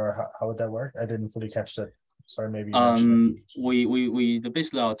fee, or how would that work? I didn't fully catch that. Sorry, maybe. We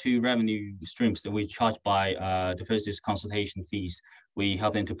basically are two revenue streams that we charge by. The first is consultation fees. We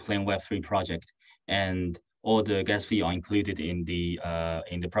help them to plan Web3 project, and all the gas fee are included in the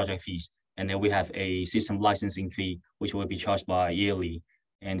project fees. And then we have a system licensing fee, which will be charged by yearly.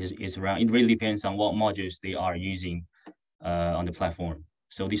 And it's around, it really depends on what modules they are using on the platform.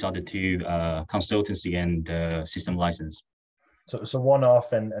 So these are the two, consultancy and system license. So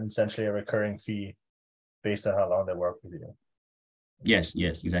one-off and essentially a recurring fee based on how long they work with you. Yes,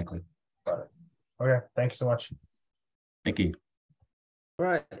 exactly. Got it. Okay, thank you so much. Thank you. All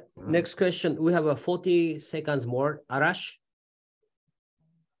right, next question. We have 40 seconds more. Arash?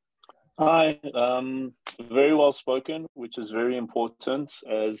 Hi, very well spoken, which is very important,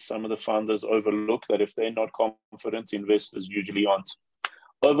 as some of the founders overlook that if they're not confident, investors usually aren't.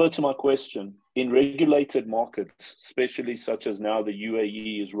 Over to my question. In regulated markets, especially such as now the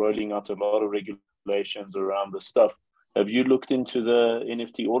UAE is rolling out a lot of regulations around this stuff, have you looked into the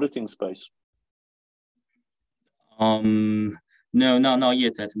NFT auditing space? No, not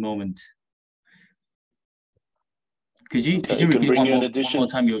yet at the moment. Could you repeat one more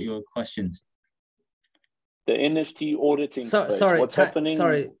time your questions? The NFT auditing space. Sorry, what's happening?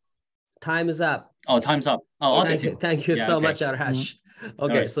 Sorry, time is up. Oh, time's up. Oh, okay. Thank you so much, Arash.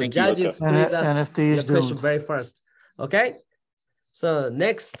 Okay, so Thank judges, you. please ask NFT your question very first. Okay, so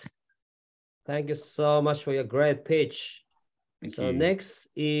next, thank you so much for your great pitch. Thank so you. Next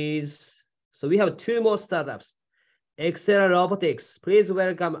is, so we have two more startups. Excel Robotics, please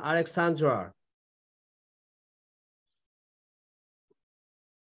welcome Alexandra.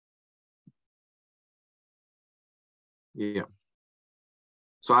 Yeah.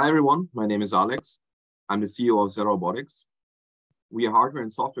 So hi everyone, my name is Alex. I'm the CEO of Zero Robotics. We are a hardware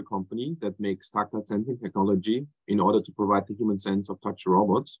and software company that makes tactile sensing technology in order to provide the human sense of touch to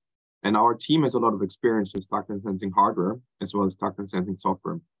robots. And our team has a lot of experience with tactile sensing hardware as well as tactile sensing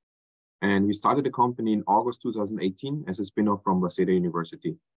software. And we started the company in August 2018 as a spin-off from Waseda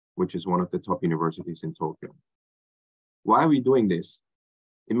University, which is one of the top universities in Tokyo. Why are we doing this?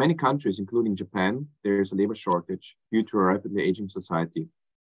 In many countries, including Japan, there is a labor shortage due to a rapidly aging society.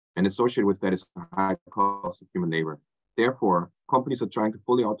 And associated with that is a high cost of human labor. Therefore, companies are trying to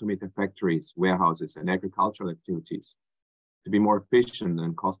fully automate their factories, warehouses, and agricultural activities to be more efficient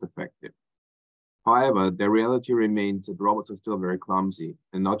and cost-effective. However, the reality remains that robots are still very clumsy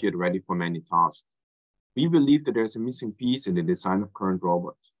and not yet ready for many tasks. We believe that there's a missing piece in the design of current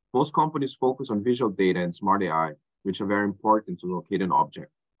robots. Most companies focus on visual data and smart AI, which are very important to locate an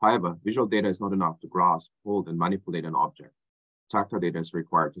object. However, visual data is not enough to grasp, hold, and manipulate an object. Tactile data is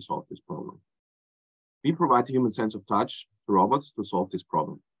required to solve this problem. We provide the human sense of touch to robots to solve this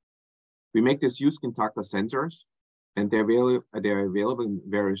problem. We make these U-skin tactile sensors, and they're available in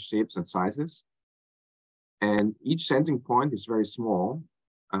various shapes and sizes. And each sensing point is very small,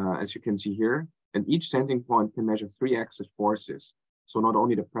 as you can see here. And each sensing point can measure 3-axis forces. So not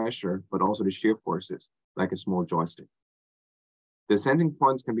only the pressure, but also the shear forces, like a small joystick. The sensing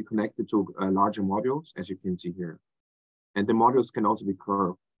points can be connected to larger modules, as you can see here. And the modules can also be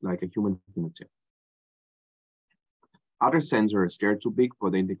curved, like a human fingertip. Other sensors, they're too big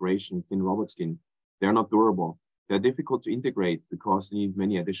for the integration within robot skin. They're not durable. They're difficult to integrate because they need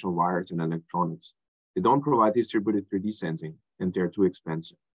many additional wires and electronics. They don't provide distributed 3D sensing, and they're too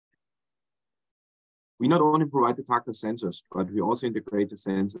expensive. We not only provide the tactile sensors, but we also integrate the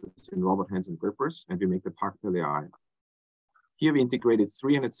sensors in robot hands and grippers, and we make the tactile AI. Here we integrated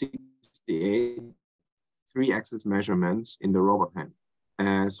 368 3-axis measurements in the robot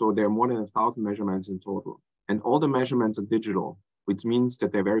hand. So there are more than 1,000 measurements in total. And all the measurements are digital, which means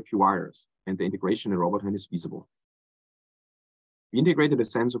that there are very few wires, and the integration in the robot hand is feasible. We integrated a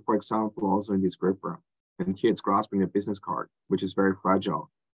sensor, for example, also in this gripper. And here it's grasping a business card, which is very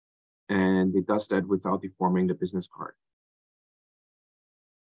fragile. And it does that without deforming the business card.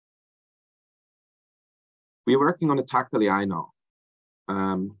 We're working on a tactile AI now.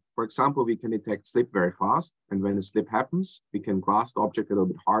 For example, we can detect slip very fast. And when a slip happens, we can grasp the object a little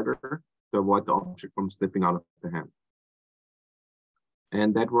bit harder to avoid the object from slipping out of the hand.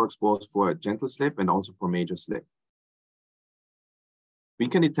 And that works both for a gentle slip and also for major slip. We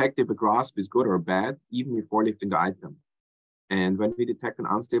can detect if a grasp is good or bad, even before lifting the item. And when we detect an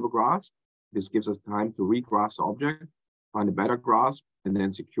unstable grasp, this gives us time to re-grasp the object, find a better grasp, and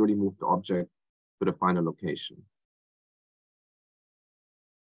then securely move the object to the final location.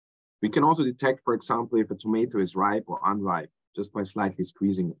 We can also detect, for example, if a tomato is ripe or unripe, just by slightly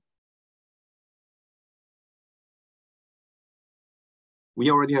squeezing it. We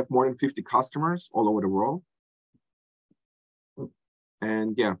already have more than 50 customers all over the world.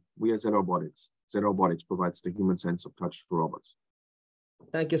 And yeah, we are Zero Robotics. Zero Robotics provides the human sense of touch for robots.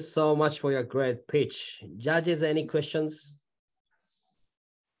 Thank you so much for your great pitch. Judges, any questions?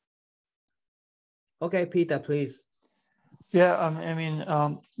 Okay, Peter, please. Yeah, I mean,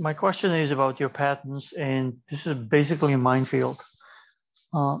 my question is about your patents, and this is basically a minefield.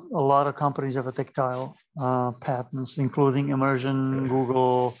 A lot of companies have a tactile patents, including Immersion,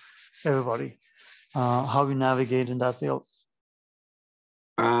 Google, everybody. How we navigate in that field?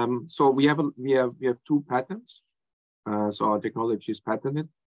 So we have 2 patents. So our technology is patented.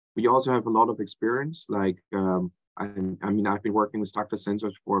 We also have a lot of experience. Like I mean, I've been working with tactile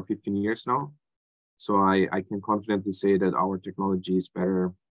sensors for 15 years now. So I can confidently say that our technology is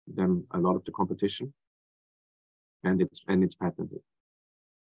better than a lot of the competition, and it's patented.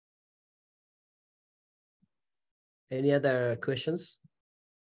 Any other questions?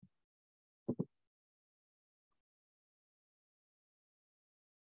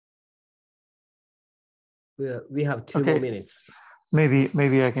 We have 2 more minutes.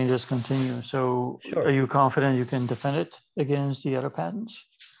 Maybe I can just continue. So sure. Are you confident you can defend it against the other patents?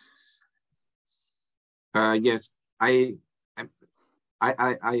 Yes, I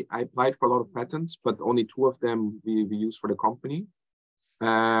applied for a lot of patents, but only 2 of them we use for the company.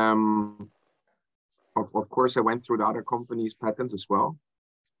 Of course, I went through the other companies' patents as well.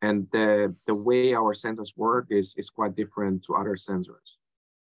 And the way our sensors work is quite different to other sensors.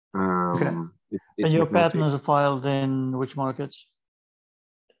 Okay. And your patents are filed in which markets?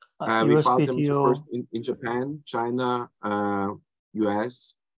 We filed them first in Japan, China,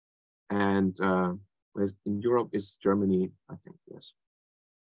 US, and in Europe is Germany, I think, yes.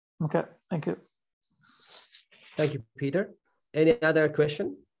 Okay, thank you. Thank you, Peter. Any other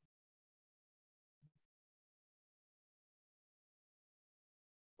question?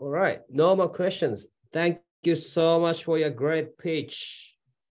 All right, no more questions. Thank you so much for your great pitch.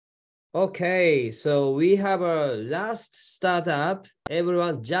 Okay, so we have a last startup.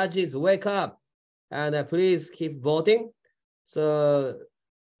 Everyone, judges, wake up and please keep voting. So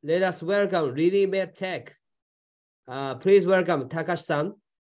let us welcome Really Med Tech. Please welcome Takashi-san.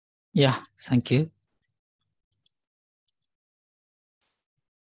 Yeah, thank you.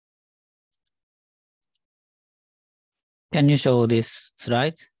 Can you show this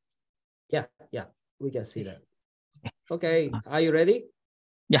slide? Yeah, we can see that. Okay, are you ready?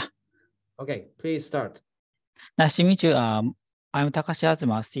 Yeah. Okay, please start. Nice to meet you. I'm Takashi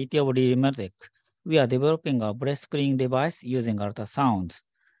Azuma, CTO of Really Med Tech. We are developing a breast screening device using ultrasound.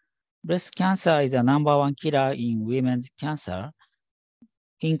 Breast cancer is the #1 killer in women's cancer.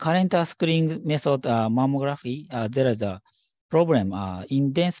 In current screening method mammography, there is a problem.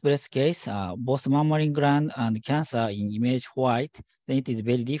 In dense breast case, both mammary gland and cancer in image white, then it is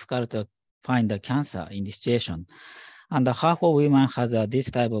very difficult to find the cancer in this situation. And half of women has this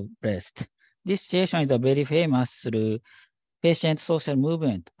type of breast. This situation is very famous through patient social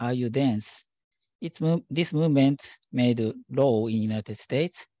movement, Are You Dense? This movement made law in United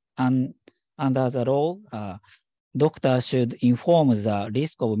States, and under the law, doctor should inform the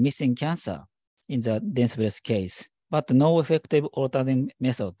risk of missing cancer in the dense breast case, but no effective alternative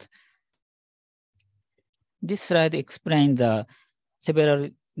method. This slide explains the several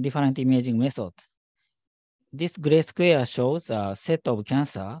different imaging methods. This gray square shows a set of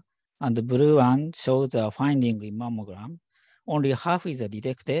cancer, and the blue one shows the finding in mammogram. Only half is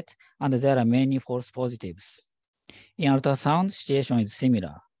detected, and there are many false positives. In ultrasound, situation is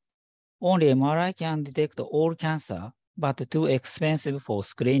similar. Only MRI can detect all cancer, but too expensive for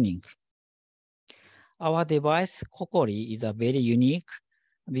screening. Our device, Kokori, is very unique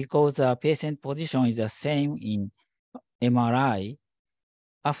because the patient position is the same in MRI.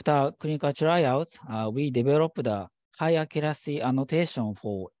 After clinical trials, we developed a high accuracy annotation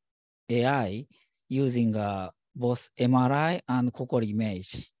for AI using both MRI and Kokori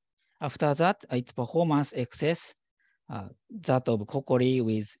image. After that, its performance excess that of Kokori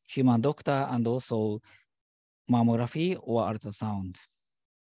with human doctor and also mammography or ultrasound.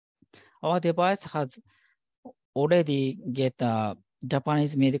 Our device has already get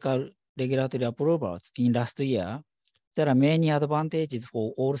Japanese medical regulatory approvals in last year. There are many advantages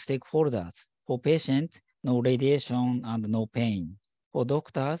for all stakeholders. For patients, no radiation and no pain. For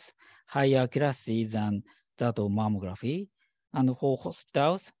doctors, higher accuracy than that of mammography. And for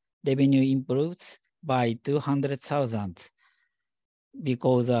hospitals, revenue improves by 200,000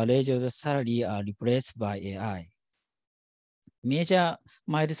 because radio salary are replaced by AI. Major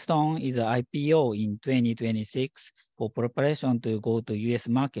milestone is IPO in 2026 for preparation to go to US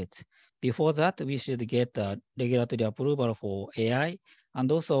market. Before that, we should get regulatory approval for AI.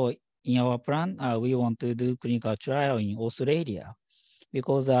 And also in our plan, we want to do clinical trial in Australia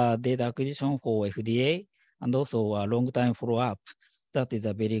because data acquisition for FDA and also a long time follow-up. That is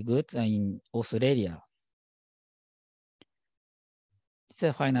very good in Australia. It's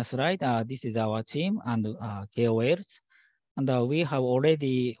a final slide. This is our team and KOLs. And we have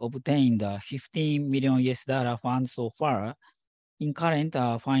already obtained $15 million fund so far. In current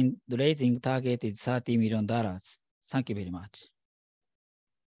fundraising target is $30 million. Thank you very much.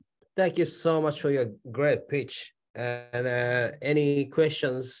 Thank you so much for your great pitch. And any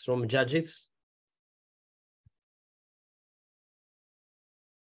questions from judges?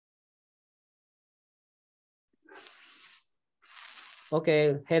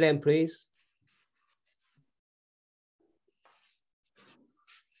 Okay, Helen, please.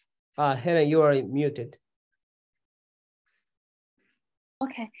 Helen, you are muted.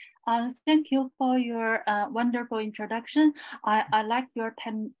 Okay, thank you for your wonderful introduction. I like your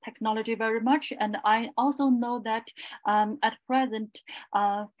technology very much. And I also know that at present,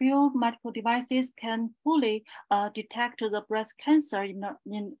 few medical devices can fully detect the breast cancer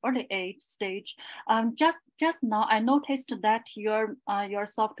in early age stage. Just now, I noticed that your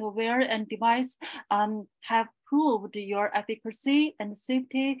software and device have proved your efficacy and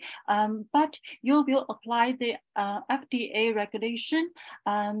safety, but you will apply the FDA regulation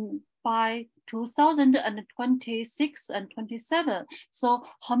by 2026 and 27. So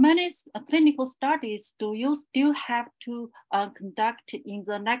how many clinical studies do you still have to conduct in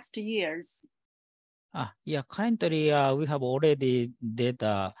the next years? Yeah, currently we have already did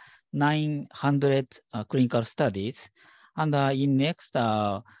 900 clinical studies. And in next,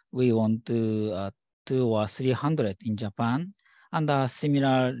 we want to 200 or 300 in Japan, and a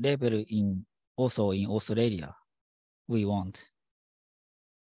similar level also in Australia. We want.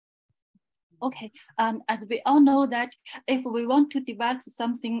 Okay, as we all know that if we want to develop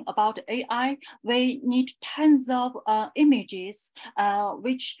something about AI, we need tons of images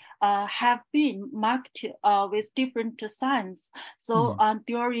which have been marked with different signs. So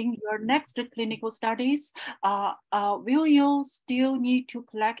during your next clinical studies, will you still need to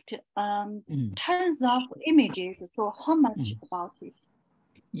collect tons of images? So how much about it?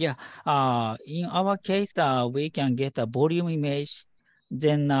 Yeah, in our case, we can get a volume image.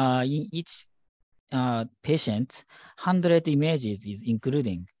 Then in each patient, 100 images is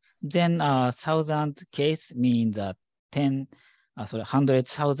including. Then 1,000 case means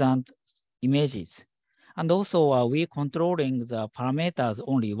 100,000 images. And also we controlling the parameters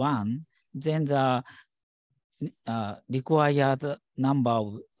only one, then the required number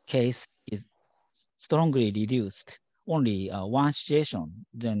of case is strongly reduced. Only one situation,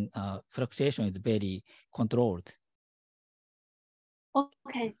 then fluctuation is very controlled.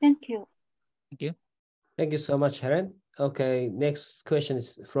 Okay, thank you. Thank you. Thank you so much, Helen. Okay, next question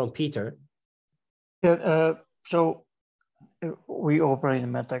is from Peter. Yeah, so we operate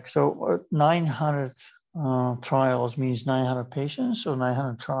in medtech. So 900 trials means 900 patients or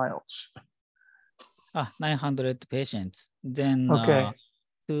 900 trials? 900 patients. Then okay.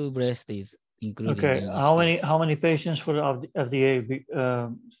 2 breast is included. Okay, how many patients for the FDA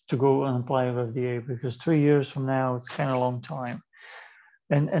to go and apply with FDA? Because 3 years from now, it's kind of a long time.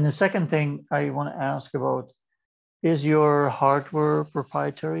 And the second thing I want to ask about, is your hardware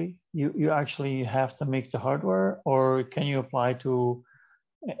proprietary? You actually have to make the hardware, or can you apply to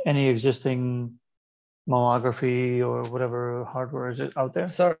any existing mammography or whatever hardware is it out there?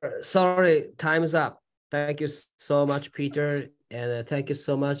 Sorry, time's up. Thank you so much, Peter. And thank you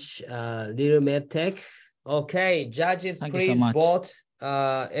so much, Little MedTech. Okay, judges, please vote.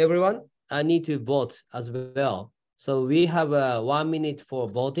 Everyone, I need to vote as well. So we have 1 minute for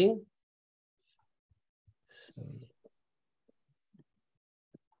voting.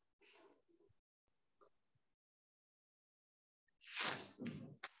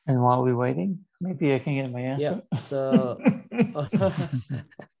 And while we're waiting, maybe I can get my answer. Yeah,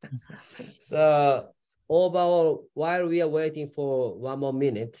 so overall, while we are waiting for 1 more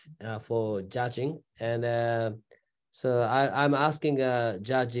minute for judging, and so I'm asking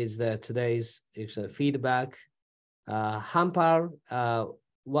judges today's feedback. Hampal,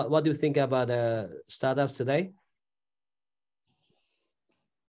 what do you think about startups today?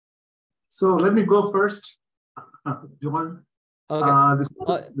 So let me go first, John. Okay.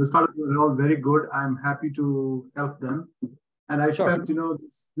 The startups are all very good. I'm happy to help them. And I felt,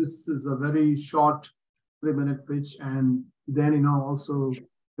 this is a very short 3-minute pitch, and then, also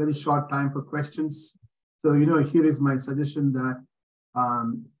very short time for questions. So, here is my suggestion that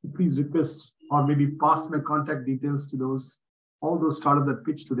please request or maybe pass my contact details to all those startups that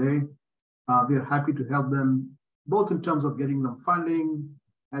pitch today. We are happy to help them, both in terms of getting them funding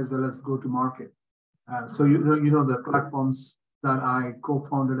as well as go to market. So, the platforms that I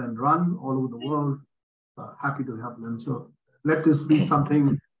co-founded and run all over the world, happy to help them. So let this be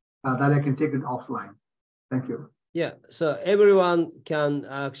something that I can take it offline. Thank you. Yeah, so everyone can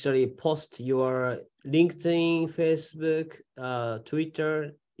actually post your LinkedIn, Facebook,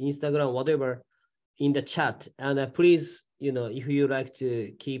 Twitter, Instagram, whatever in the chat. And please, if you like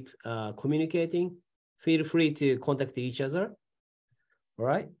to keep communicating, feel free to contact each other. All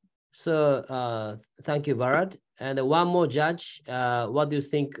right. So thank you, Bharat. And one more judge. What do you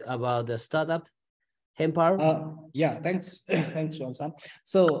think about the startup? Hempar? Yeah, thanks. Thanks, Johnson.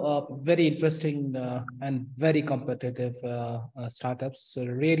 So very interesting and very competitive startups. So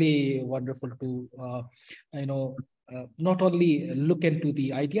really wonderful to, not only look into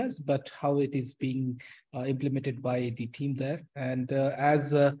the ideas, but how it is being implemented by the team there. And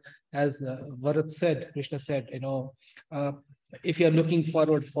as Bharat said, Krishna said, if you're looking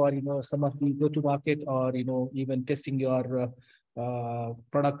forward for, some of the go-to-market or, even testing your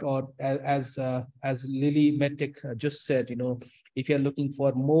product, or as Lily Medtech just said, if you're looking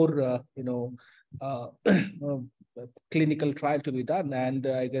for more, clinical trial to be done, and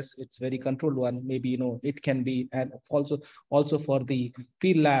I guess it's very controlled one. Maybe it can be, and also for the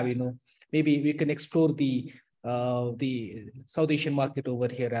field lab, maybe we can explore the South Asian market over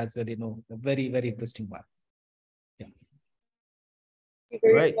here as well. A very interesting one. Yeah.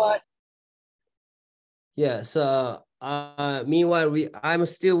 Right. Yeah. So meanwhile, I'm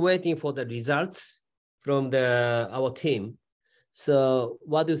still waiting for the results from our team. So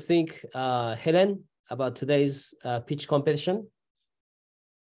what do you think, Helen, about today's pitch competition?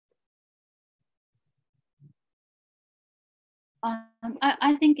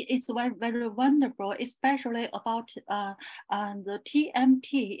 I think it's very wonderful, especially about the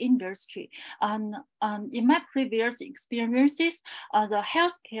TMT industry. In my previous experiences, the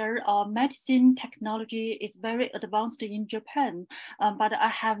healthcare or medicine technology is very advanced in Japan, but I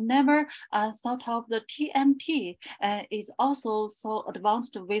have never thought of the TMT is also so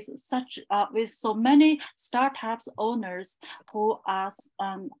advanced with so many startups owners who are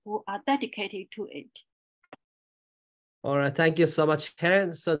dedicated to it. All right, thank you so much,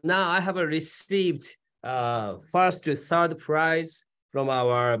 Karen. So now I have received first to third prize from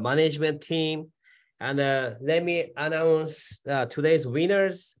our management team. And let me announce today's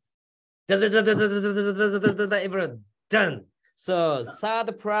winners. Everyone done. So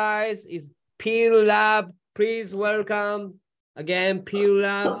third prize is Peel Lab. Please welcome again, Peel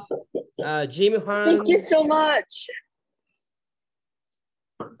Lab. Jim Han. Thank you so much.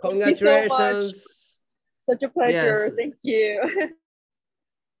 Congratulations. Such a pleasure. Yes. Thank you.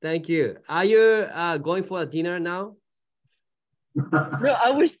 Thank you. Are you going for a dinner now? No, I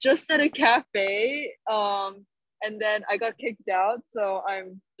was just at a cafe, and then I got kicked out, so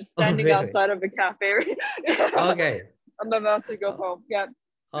I'm just standing really? outside of the cafe. Okay. I'm about to go home. Yeah.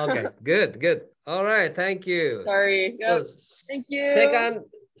 Okay. Good. All right. Thank you. Sorry. Yep. So Thank you.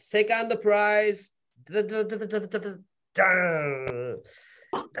 Second prize.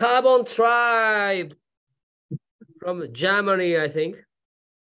 Carbon Tribe from Germany, I think.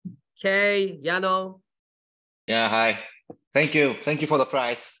 Kay, Yano. Yeah, hi. Thank you for the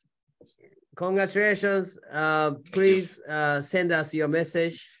prize. Congratulations. Please send us your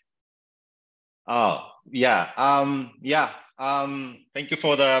message. Oh, yeah. Thank you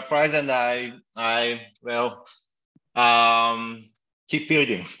for the prize, and I will keep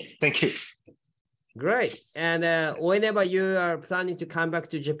building. Thank you. Great. And whenever you are planning to come back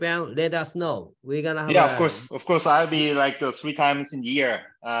to Japan, let us know. We're gonna have of course. I'll be like 3 times in the year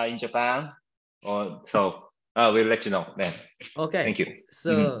in Japan, so we'll let you know then. Okay. Thank you.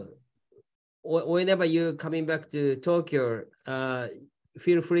 So whenever you're coming back to Tokyo,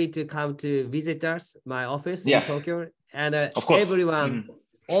 feel free to come to visit us, my office in Tokyo. And of course, everyone,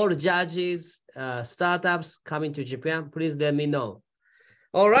 all judges, startups coming to Japan, please let me know.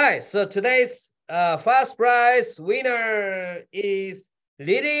 All right. So today's first prize winner is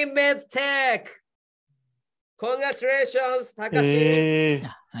Lily Medtech. Congratulations, Takashi.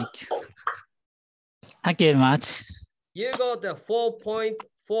 Thank you. Thank you very much. You got the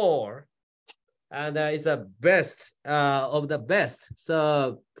 4.4, and it's the best of the best.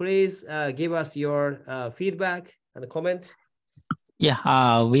 So please give us your feedback and comment.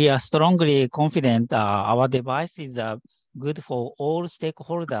 Yeah, we are strongly confident our device is good for all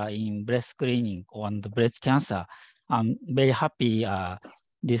stakeholders in breast screening and breast cancer. I'm very happy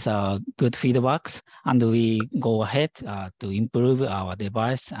these are good feedbacks, and we go ahead to improve our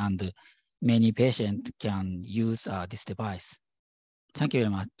device, and many patients can use this device. Thank you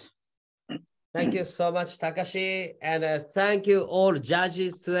very much. Thank you so much, Takashi. And thank you all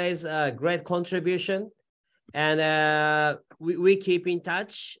judges today's great contribution. And we keep in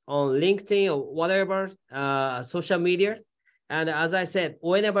touch on LinkedIn or whatever social media. And as I said,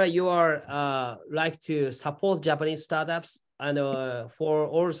 whenever you are like to support Japanese startups, and for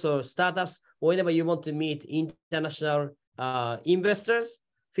also startups, whenever you want to meet international investors,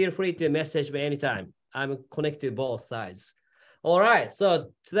 feel free to message me anytime. I'm connected to both sides. All right.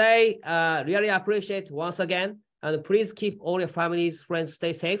 So today, really appreciate once again, and please keep all your families, friends,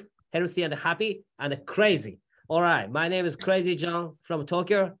 stay safe. healthy and happy and crazy. All right, my name is Crazy John from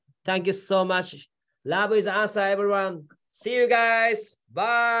Tokyo. Thank you so much. Love is the answer, everyone. See you guys.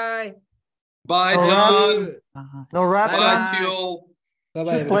 Bye. Bye, No John. No rap, Bye, John? to you all.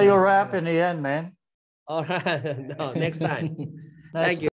 Should play your rap in the end, man. All right. No, next time. Next Thank you.